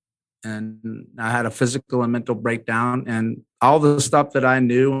died. And I had a physical and mental breakdown, and all the stuff that I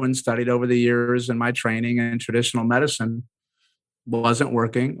knew and studied over the years in my training in traditional medicine wasn't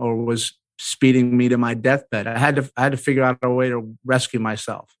working or was speeding me to my deathbed. I had to figure out a way to rescue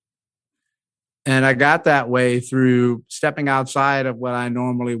myself. And I got that way through stepping outside of what I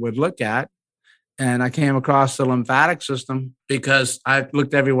normally would look at. And I came across the lymphatic system because I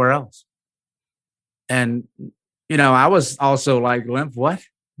looked everywhere else. And, I was also like, lymph, what?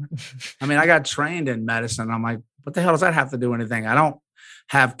 I mean, I got trained in medicine. I'm like, what the hell does that have to do with anything? I don't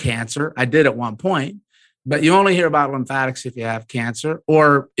have cancer. I did at one point, but you only hear about lymphatics if you have cancer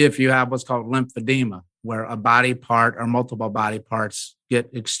or if you have what's called lymphedema, where a body part or multiple body parts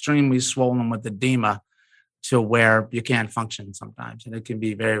get extremely swollen with edema to where you can't function sometimes. And it can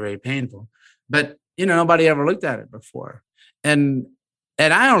be very, very painful. But, nobody ever looked at it before. And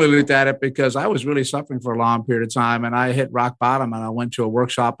I only looked at it because I was really suffering for a long period of time, and I hit rock bottom, and I went to a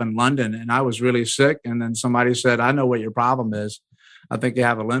workshop in London, and I was really sick. And then somebody said, I know what your problem is. I think you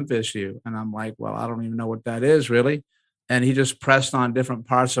have a lymph issue. And I'm like, well, I don't even know what that is really. And he just pressed on different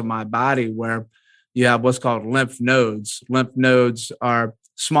parts of my body where you have what's called lymph nodes. Lymph nodes are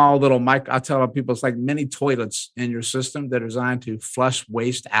small little I tell people it's like mini toilets in your system that are designed to flush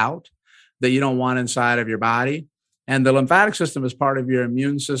waste out that you don't want inside of your body. And the lymphatic system is part of your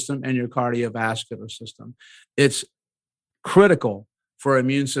immune system and your cardiovascular system. It's critical for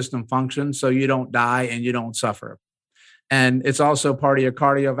immune system function so you don't die and you don't suffer. And it's also part of your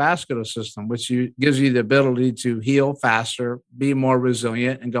cardiovascular system, which gives you the ability to heal faster, be more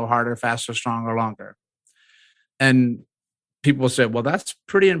resilient, and go harder, faster, stronger, longer. And people say, well, that's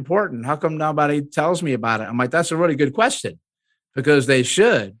pretty important. How come nobody tells me about it? I'm like, that's a really good question because they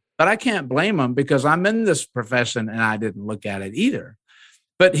should. But I can't blame them because I'm in this profession and I didn't look at it either.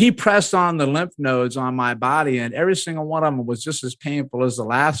 But he pressed on the lymph nodes on my body, and every single one of them was just as painful as the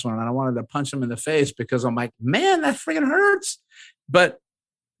last one. And I wanted to punch him in the face because I'm like, man, that freaking hurts. But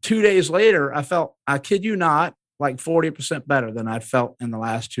 2 days later, I felt, I kid you not, like 40% better than I felt in the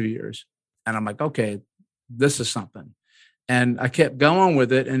last 2 years. And I'm like, okay, this is something. And I kept going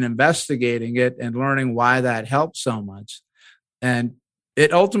with it and investigating it and learning why that helped so much. And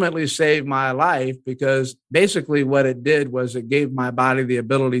it ultimately saved my life because basically what it did was it gave my body the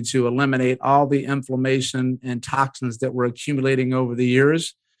ability to eliminate all the inflammation and toxins that were accumulating over the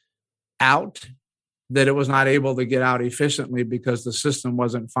years out, that it was not able to get out efficiently because the system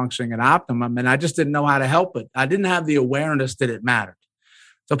wasn't functioning at optimum. And I just didn't know how to help it. I didn't have the awareness that it mattered.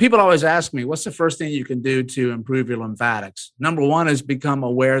 So people always ask me, what's the first thing you can do to improve your lymphatics? Number one is become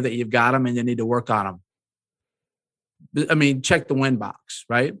aware that you've got them and you need to work on them. I mean, check the win box,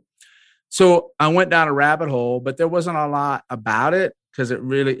 right? So I went down a rabbit hole, but there wasn't a lot about it because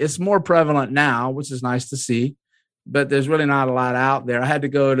it's more prevalent now, which is nice to see, but there's really not a lot out there. I had to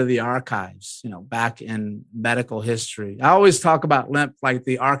go to the archives, back in medical history. I always talk about lymph like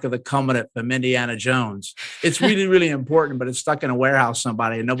the Ark of the Covenant from Indiana Jones. It's really, really important, but it's stuck in a warehouse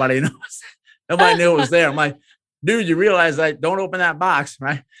somebody and nobody knows. Nobody knew it was there. I'm like, dude, you realize that don't open that box,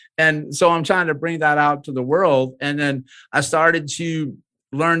 right? And so I'm trying to bring that out to the world. And then I started to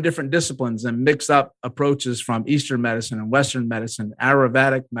learn different disciplines and mix up approaches from Eastern medicine and Western medicine,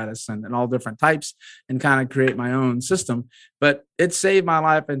 Ayurvedic medicine, and all different types and kind of create my own system. But it saved my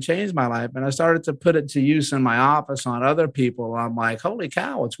life and changed my life. And I started to put it to use in my office on other people. I'm like, holy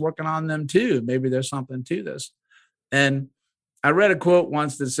cow, it's working on them too. Maybe there's something to this. And I read a quote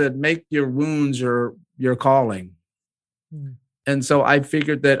once that said, make your wounds your calling. And so I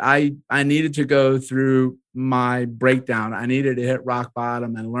figured that I needed to go through my breakdown. I needed to hit rock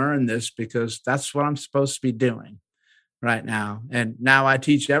bottom and learn this because that's what I'm supposed to be doing right now. And now I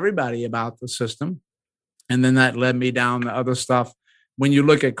teach everybody about the system. And then that led me down the other stuff. When you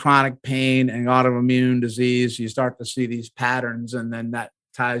look at chronic pain and autoimmune disease, you start to see these patterns, and then that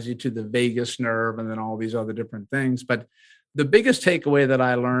ties you to the vagus nerve and then all these other different things. But the biggest takeaway that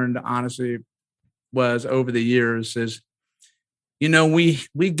I learned, honestly, was over the years is,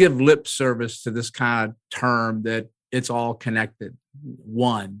 we give lip service to this kind of term that it's all connected.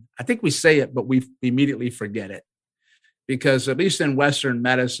 One, I think we say it, but we immediately forget it because at least in Western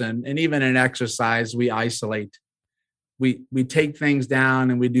medicine and even in exercise, we isolate. We take things down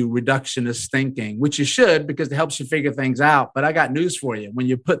and we do reductionist thinking, which you should because it helps you figure things out. But I got news for you. When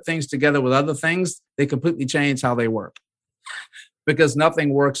you put things together with other things, they completely change how they work because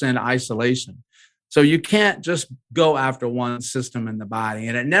nothing works in isolation. So you can't just go after one system in the body.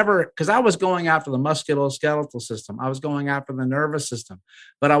 And it never, because I was going after the musculoskeletal system. I was going after the nervous system,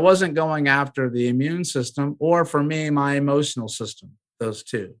 but I wasn't going after the immune system or, for me, my emotional system, those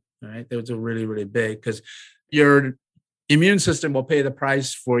two. right? Those are really, really big because your immune system will pay the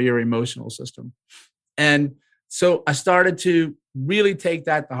price for your emotional system. And so I started to really take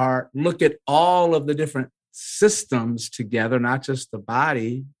that to heart, look at all of the different systems together, not just the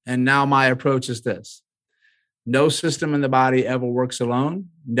body. And now my approach is this: no system in the body ever works alone,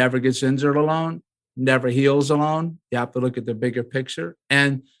 never gets injured alone, never heals alone. You have to look at the bigger picture.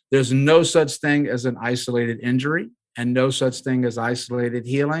 And there's no such thing as an isolated injury and no such thing as isolated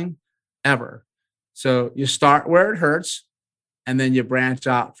healing ever. So you start where it hurts and then you branch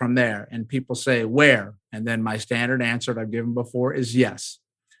out from there. And people say, where? And then my standard answer that I've given before is yes.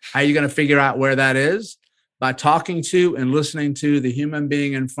 How are you going to figure out where that is? By talking to and listening to the human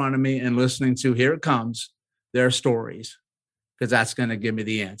being in front of me and listening to, here it comes, their stories, because that's going to give me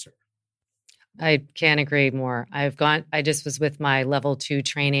the answer. I can't agree more. I just was with my level 2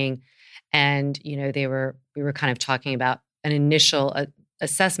 training and, we were kind of talking about an initial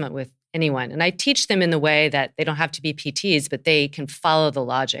assessment with anyone. And I teach them in the way that they don't have to be PTs, but they can follow the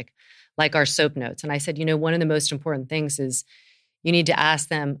logic, like our SOAP notes. And I said, one of the most important things is you need to ask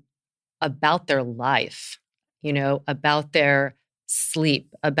them about their life, about their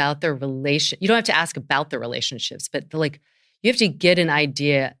sleep, about their relation. You don't have to ask about their relationships, but you have to get an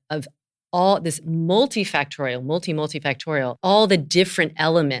idea of all this multifactorial, all the different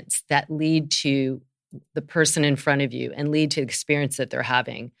elements that lead to the person in front of you and lead to the experience that they're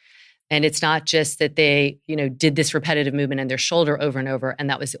having. And it's not just that they, did this repetitive movement in their shoulder over and over, and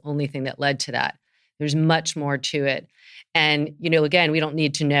that was the only thing that led to that. There's much more to it. And, again, we don't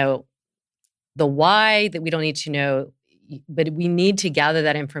need to know the why, that we don't need to know, but we need to gather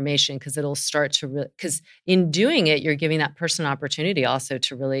that information because it'll start to because in doing it, you're giving that person an opportunity also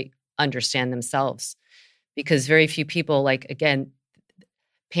to really understand themselves, because very few people, again,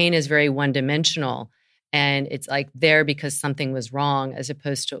 pain is very one-dimensional. And it's there because something was wrong, as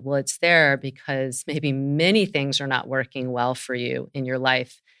opposed to, it's there because maybe many things are not working well for you in your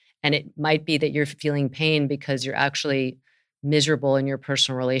life. And it might be that you're feeling pain because you're actually miserable in your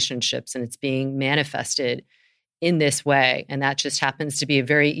personal relationships and it's being manifested in this way. And that just happens to be a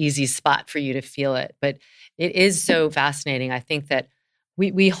very easy spot for you to feel it. But it is so fascinating. I think that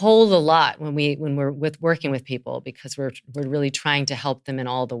we hold a lot when we're working with people because we're really trying to help them in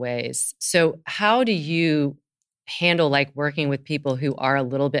all the ways. So how do you handle working with people who are a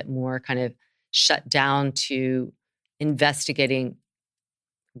little bit more kind of shut down to investigating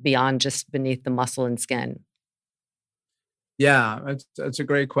beyond just beneath the muscle and skin? Yeah, that's a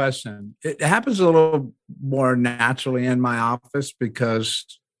great question. It happens a little more naturally in my office because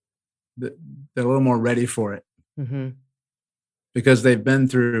they're a little more ready for it. Mm-hmm. Because they've been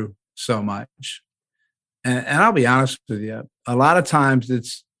through so much. And I'll be honest with you, a lot of times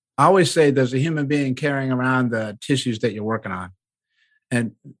I always say there's a human being carrying around the tissues that you're working on.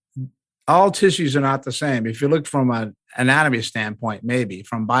 And all tissues are not the same. If you look from an anatomy standpoint, maybe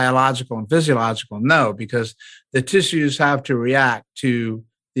from biological and physiological, no, because the tissues have to react to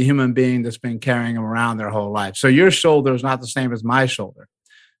the human being that's been carrying them around their whole life. So your shoulder is not the same as my shoulder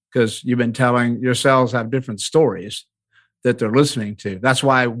because you've been telling your cells have different stories that they're listening to. That's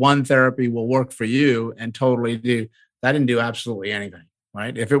why one therapy will work for you and totally that didn't do absolutely anything,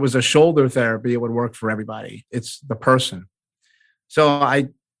 right? If it was a shoulder therapy, it would work for everybody. It's the person. So I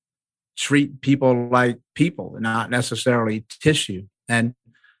treat people like people, not necessarily tissue. And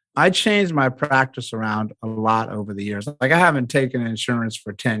I changed my practice around a lot over the years. I haven't taken insurance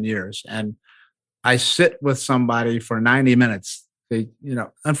for 10 years and I sit with somebody for 90 minutes.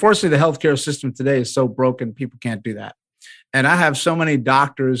 Unfortunately, the healthcare system today is so broken, people can't do that. And I have so many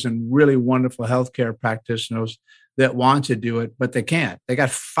doctors and really wonderful healthcare practitioners that want to do it, but they can't. They got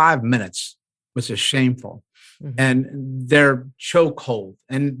 5 minutes, which is shameful. Mm-hmm. And they're chokehold.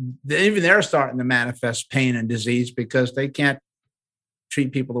 And even they're starting to manifest pain and disease because they can't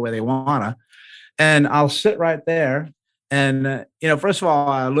treat people the way they want to. And I'll sit right there. And, first of all,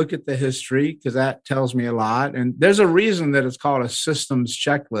 I look at the history because that tells me a lot. And there's a reason that it's called a systems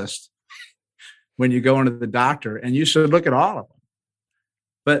checklist when you go into the doctor, and you should look at all of them.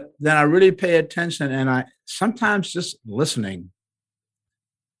 But then I really pay attention, and I sometimes just listening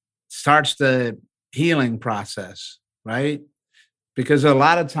starts the healing process, right? Because a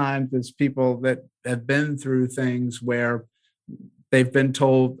lot of times it's people that have been through things where they've been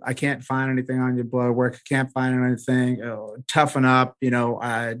told, I can't find anything on your blood work, I can't find anything, toughen up,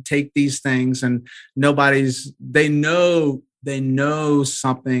 take these things, and they know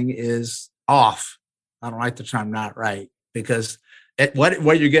something is off. I don't like the term not right, because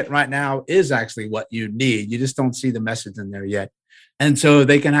what you're getting right now is actually what you need. You just don't see the message in there yet. And so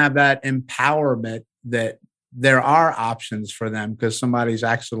they can have that empowerment that there are options for them because somebody's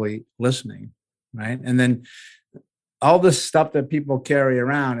actually listening, right? And then all this stuff that people carry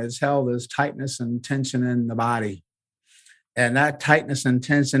around is held as tightness and tension in the body. And that tightness and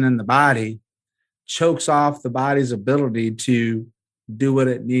tension in the body chokes off the body's ability to do what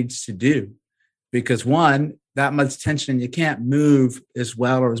it needs to do. Because one, that much tension, you can't move as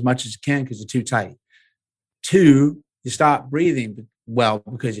well or as much as you can because you're too tight. Two, you stop breathing well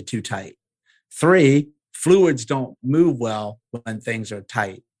because you're too tight. Three, fluids don't move well when things are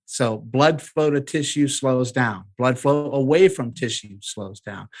tight. So blood flow to tissue slows down. Blood flow away from tissue slows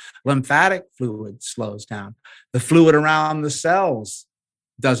down. Lymphatic fluid slows down. The fluid around the cells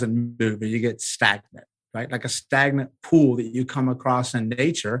doesn't move, and you get stagnant, right? Like a stagnant pool that you come across in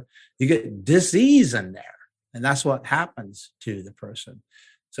nature, you get disease in there. And that's what happens to the person.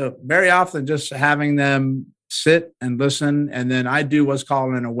 So very often just having them sit and listen. And then I do what's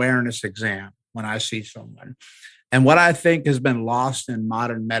called an awareness exam when I see someone. And what I think has been lost in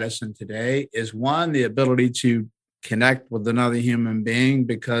modern medicine today is one, the ability to connect with another human being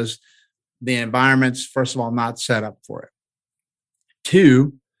because the environment's, first of all, not set up for it.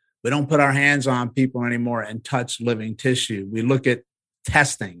 Two, we don't put our hands on people anymore and touch living tissue. We look at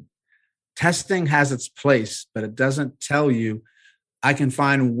testing. Testing has its place, but it doesn't tell you I can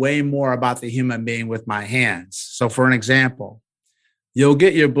find way more about the human being with my hands. So for an example, you'll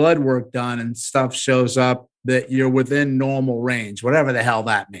get your blood work done and stuff shows up that you're within normal range, whatever the hell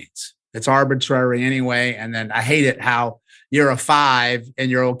that means. It's arbitrary anyway. And then I hate it how you're a 5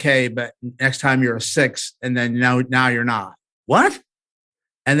 and you're okay, but next time you're a 6 and then now you're not. What?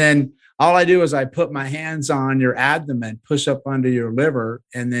 And then all I do is I put my hands on your abdomen, push up under your liver,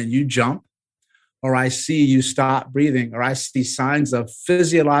 and then you jump, or I see you stop breathing, or I see signs of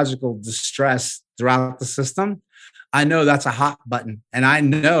physiological distress throughout the system. I know that's a hot button. And I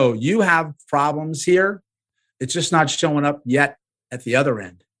know you have problems here. It's just not showing up yet at the other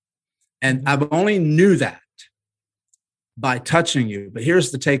end. And I've only knew that by touching you. But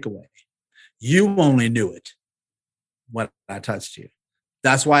here's the takeaway. You only knew it when I touched you.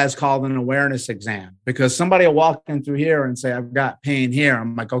 That's why it's called an awareness exam, because somebody will walk in through here and say, I've got pain here.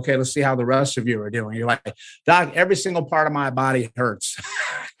 I'm like, okay, let's see how the rest of you are doing. You're like, Doc, every single part of my body hurts.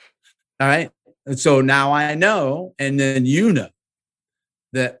 All right. And so now I know, and then you know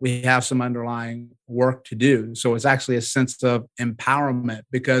that we have some underlying work to do. So it's actually a sense of empowerment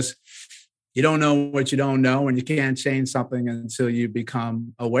because you don't know what you don't know, and you can't change something until you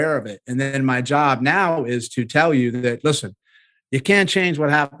become aware of it. And then my job now is to tell you that, listen, you can't change what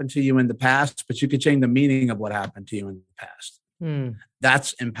happened to you in the past, but you can change the meaning of what happened to you in the past.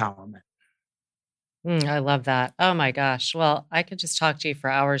 That's empowerment. I love that. Oh my gosh. Well, I could just talk to you for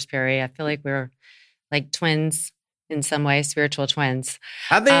hours, Perry. I feel like we're like twins in some way, spiritual twins.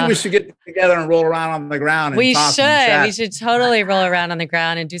 I think we should get together and roll around on the ground. And we talk should. And chat. We should totally roll around on the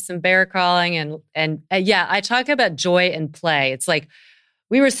ground and do some bear crawling. And yeah, I talk about joy and play. It's like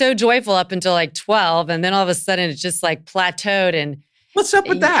we were so joyful up until like 12, and then all of a sudden it just like plateaued. And what's up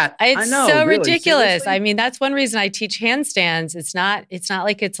with that? It's I know, so really, ridiculous. seriously? I mean, that's one reason I teach handstands. It's not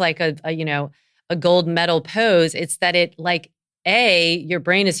like it's like a gold medal pose. It's that it like, your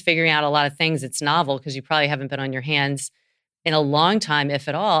brain is figuring out a lot of things. It's novel because you probably haven't been on your hands in a long time, if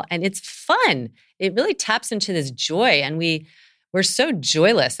at all. And it's fun. It really taps into this joy. And we're so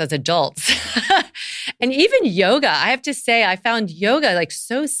joyless as adults. And even yoga, I have to say, I found yoga like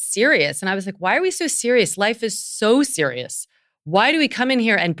so serious. And I was like, why are we so serious? Life is so serious. Why do we come in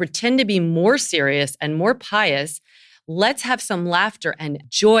here and pretend to be more serious and more pious? Let's have some laughter and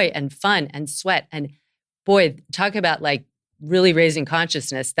joy and fun and sweat. And boy, talk about like really raising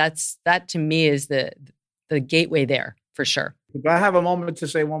consciousness. That to me is the gateway there for sure. Do I have a moment to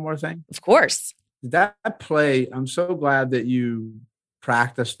say one more thing? Of course. That play, I'm so glad that you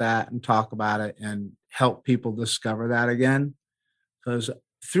practice that and talk about it and help people discover that again. Because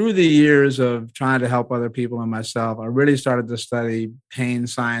through the years of trying to help other people and myself, I really started to study pain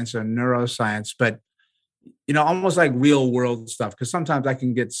science and neuroscience, but almost like real world stuff. Because sometimes I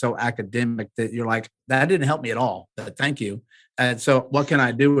can get so academic that you're like, that didn't help me at all, but thank you. And so what can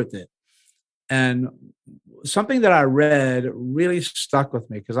I do with it? And something that I read really stuck with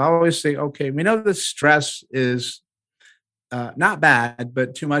me because I always say, okay, we know that stress is not bad,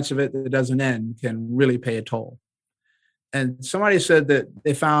 but too much of it that doesn't end can really pay a toll. And somebody said that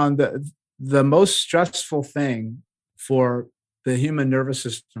they found that the most stressful thing for the human nervous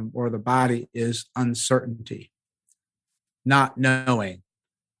system or the body is uncertainty, not knowing,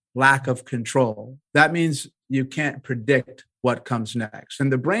 lack of control. That means you can't predict what comes next.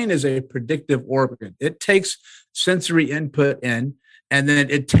 And the brain is a predictive organ. It takes sensory input in And then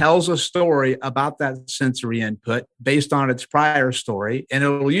it tells a story about that sensory input based on its prior story. And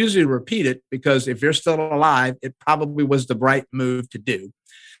it'll usually repeat it because if you're still alive, it probably was the right move to do.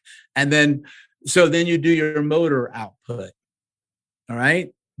 And then, so then you do your motor output. All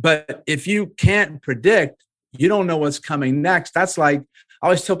right. But if you can't predict, you don't know what's coming next. That's like, I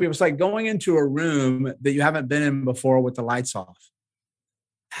always tell people, it's like going into a room that you haven't been in before with the lights off.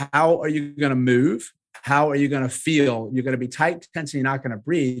 How are you going to move? How are you going to feel? You're going to be tight, tense, and you're not going to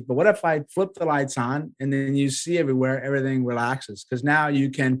breathe. But what if I flip the lights on and then you see everywhere, everything relaxes? Because now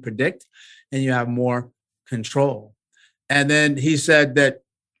you can predict and you have more control. And then he said that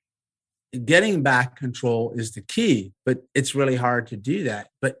getting back control is the key, but it's really hard to do that.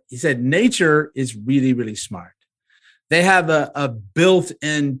 But he said nature is really, really smart. They have a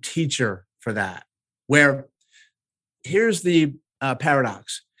built-in teacher for that, where here's the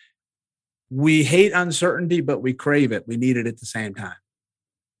paradox. We hate uncertainty, but we crave it. We need it at the same time.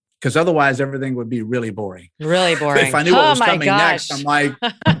 Because otherwise, everything would be really boring. Really boring. If I knew what was coming next, I'm like,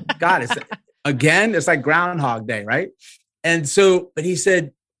 God, it's like Groundhog Day, right? And so, but he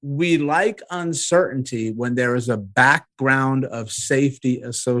said, we like uncertainty when there is a background of safety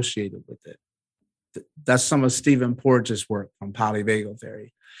associated with it. That's some of Stephen Porges' work from polyvagal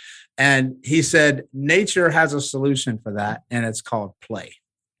theory. And he said, nature has a solution for that, and it's called play.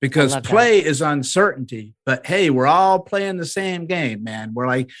 Because play is uncertainty, but hey, we're all playing the same game, man. We're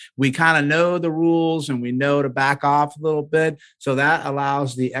like, we kind of know the rules and we know to back off a little bit. So that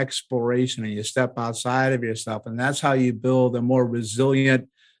allows the exploration and you step outside of yourself. And that's how you build a more resilient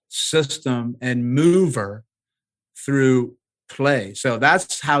system and mover through play. So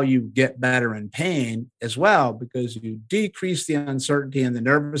that's how you get better in pain as well, because you decrease the uncertainty in the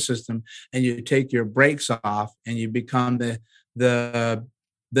nervous system and you take your brakes off and you become the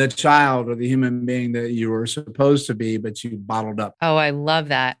child or the human being that you were supposed to be, but you bottled up. Oh, I love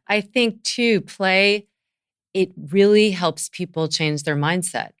that. I think too, play, it really helps people change their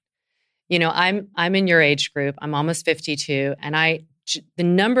mindset. You know, I'm in your age group. I'm almost 52. And the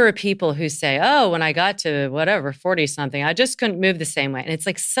number of people who say, oh, when I got to whatever, 40 something, I just couldn't move the same way. And it's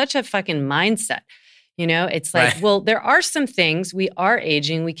like such a fucking mindset. You know, it's like, right. Well, there are some things, we are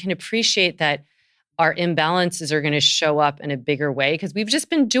aging. We can appreciate that our imbalances are going to show up in a bigger way because we've just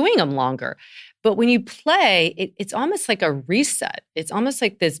been doing them longer. But when you play, it's almost like a reset. It's almost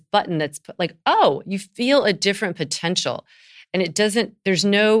like this button that's like, oh, you feel a different potential. And there's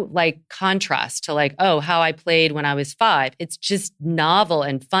no like contrast to like, oh, how I played when I was 5. It's just novel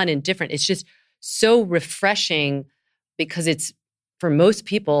and fun and different. It's just so refreshing because it's, for most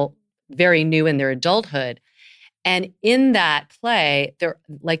people, very new in their adulthood. And in that play, they're,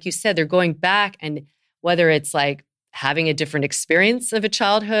 like you said, they're going back, and whether it's like having a different experience of a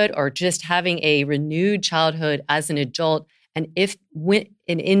childhood or just having a renewed childhood as an adult. And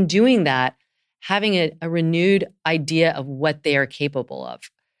in doing that, having a renewed idea of what they are capable of.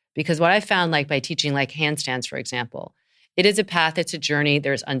 Because what I found, like by teaching like handstands, for example, it is a path, it's a journey.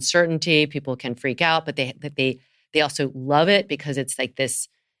 There's uncertainty. People can freak out, but they also love it because it's like this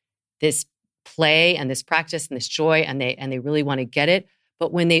play and this practice and this joy, and they really want to get it.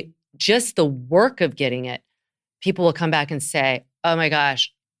 But when just the work of getting it, people will come back and say, oh my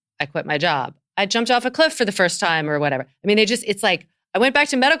gosh, I quit my job. I jumped off a cliff for the first time or whatever. I mean, it's like, I went back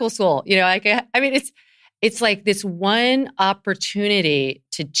to medical school. You know, it's like this one opportunity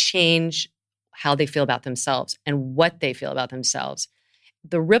to change how they feel about themselves and what they feel about themselves.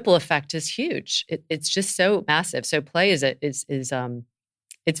 The ripple effect is huge. It's just so massive. So play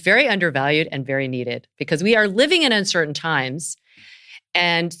it's very undervalued and very needed because we are living in uncertain times.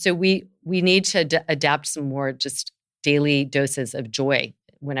 And so we need to adapt some more just daily doses of joy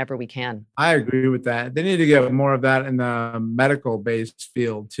whenever we can. I agree with that. They need to get more of that in the medical-based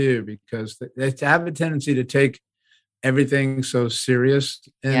field too, because they have a tendency to take everything so serious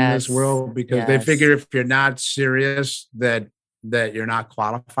in this world because they figure if you're not serious that you're not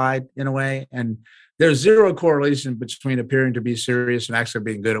qualified in a way. And there's zero correlation between appearing to be serious and actually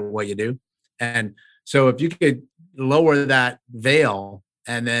being good at what you do. And so if you could lower that veil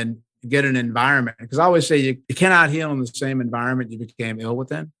and then get an environment, because I always say you cannot heal in the same environment you became ill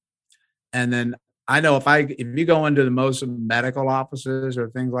within. And then I know if you go into the most medical offices or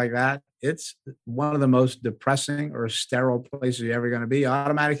things like that, it's one of the most depressing or sterile places you're ever going to be.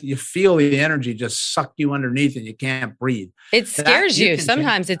 Automatically, you feel the energy just suck you underneath and you can't breathe. It scares you.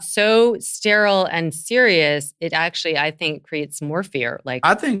 Sometimes it's so sterile and serious. It actually, I think, creates more fear. Like,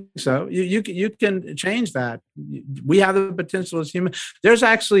 I think so. You can change that. We have the potential as humans. There's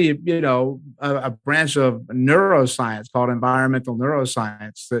actually, a branch of neuroscience called environmental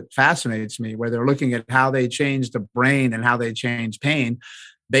neuroscience that fascinates me, where they're looking at how they change the brain and how they change pain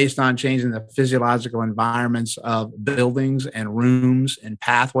based on changing the physiological environments of buildings and rooms and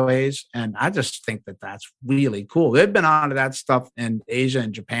pathways. And I just think that that's really cool. They've been onto that stuff in Asia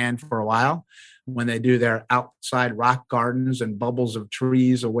and Japan for a while when they do their outside rock gardens and bubbles of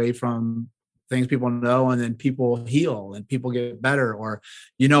trees away from things people know, and then people heal and people get better. Or,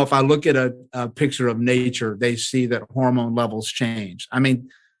 if I look at a picture of nature, they see that hormone levels change. I mean,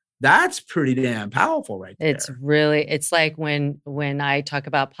 that's pretty damn powerful right there. It's like when I talk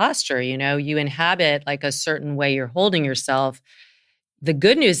about posture, you inhabit like a certain way you're holding yourself. The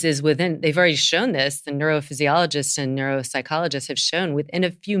good news is they've already shown this, the neurophysiologists and neuropsychologists have shown within a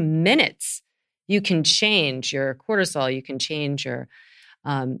few minutes, you can change your cortisol, you can change your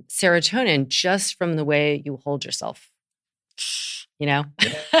serotonin just from the way you hold yourself,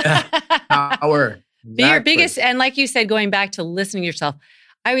 Power. Be your biggest, and like you said, going back to listening to yourself,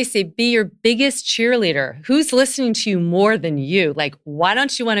 I always say, be your biggest cheerleader. Who's listening to you more than you? Like, why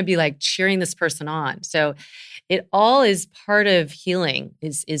don't you want to be like cheering this person on? So it all is part of healing,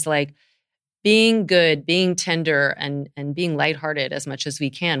 is like being good, being tender, and being lighthearted as much as we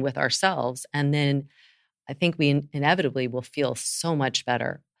can with ourselves. And then I think we inevitably will feel so much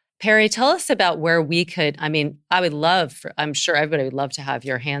better. Perry, tell us about where we could, I'm sure everybody would love to have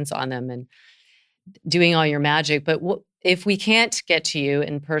your hands on them and doing all your magic, but if we can't get to you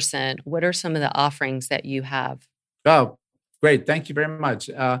in person, what are some of the offerings that you have? Oh, great. Thank you very much.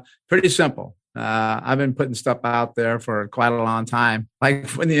 Pretty simple. I've been putting stuff out there for quite a long time. Like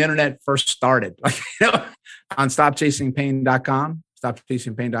when the internet first started, on stopchasingpain.com,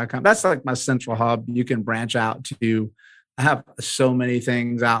 stopchasingpain.com. That's like my central hub. You can branch out to, I have so many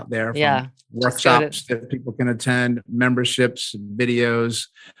things out there from workshops that people can attend, memberships, videos.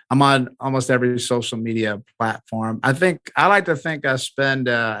 I'm on almost every social media platform. I like to think I spend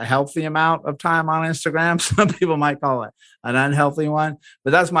a healthy amount of time on Instagram. Some people might call it an unhealthy one,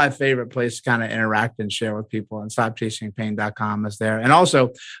 but that's my favorite place to kind of interact and share with people. And stopchasingpain.com is there. And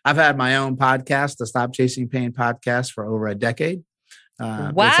also I've had my own podcast, the Stop Chasing Pain podcast, for over a decade.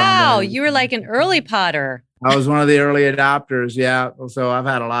 Wow. You were like an early Potter. I was one of the early adopters. Yeah. So I've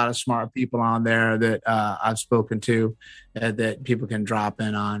had a lot of smart people on there that I've spoken to that people can drop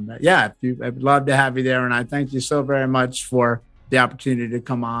in on. But yeah, I'd love to have you there. And I thank you so very much for the opportunity to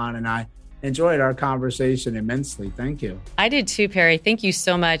come on. And I enjoyed our conversation immensely. Thank you. I did too, Perry. Thank you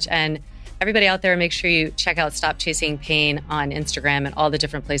so much. And everybody out there, make sure you check out Stop Chasing Pain on Instagram and all the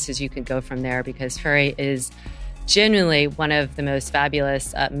different places you can go from there, because Perry is genuinely one of the most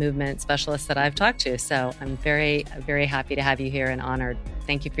fabulous movement specialists that I've talked to. So I'm very, very happy to have you here and honored.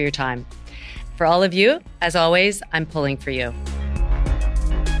 Thank you for your time. For all of you, as always, I'm pulling for you.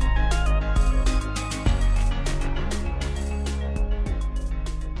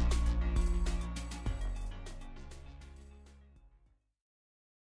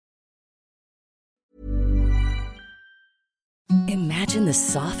 Imagine the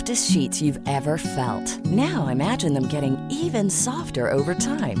softest sheets you've ever felt. Now imagine them getting even softer over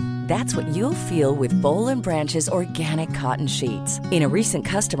time. That's what you'll feel with Boll & Branch's organic cotton sheets. In a recent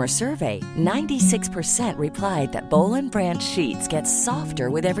customer survey, 96% replied that Boll & Branch sheets get softer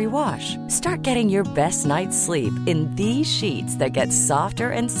with every wash. Start getting your best night's sleep in these sheets that get softer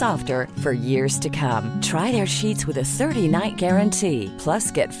and softer for years to come. Try their sheets with a 30-night guarantee. Plus,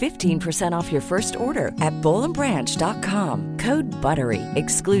 get 15% off your first order at bollandbranch.com. Code BUTTERY.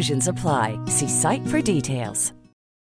 Exclusions apply. See site for details.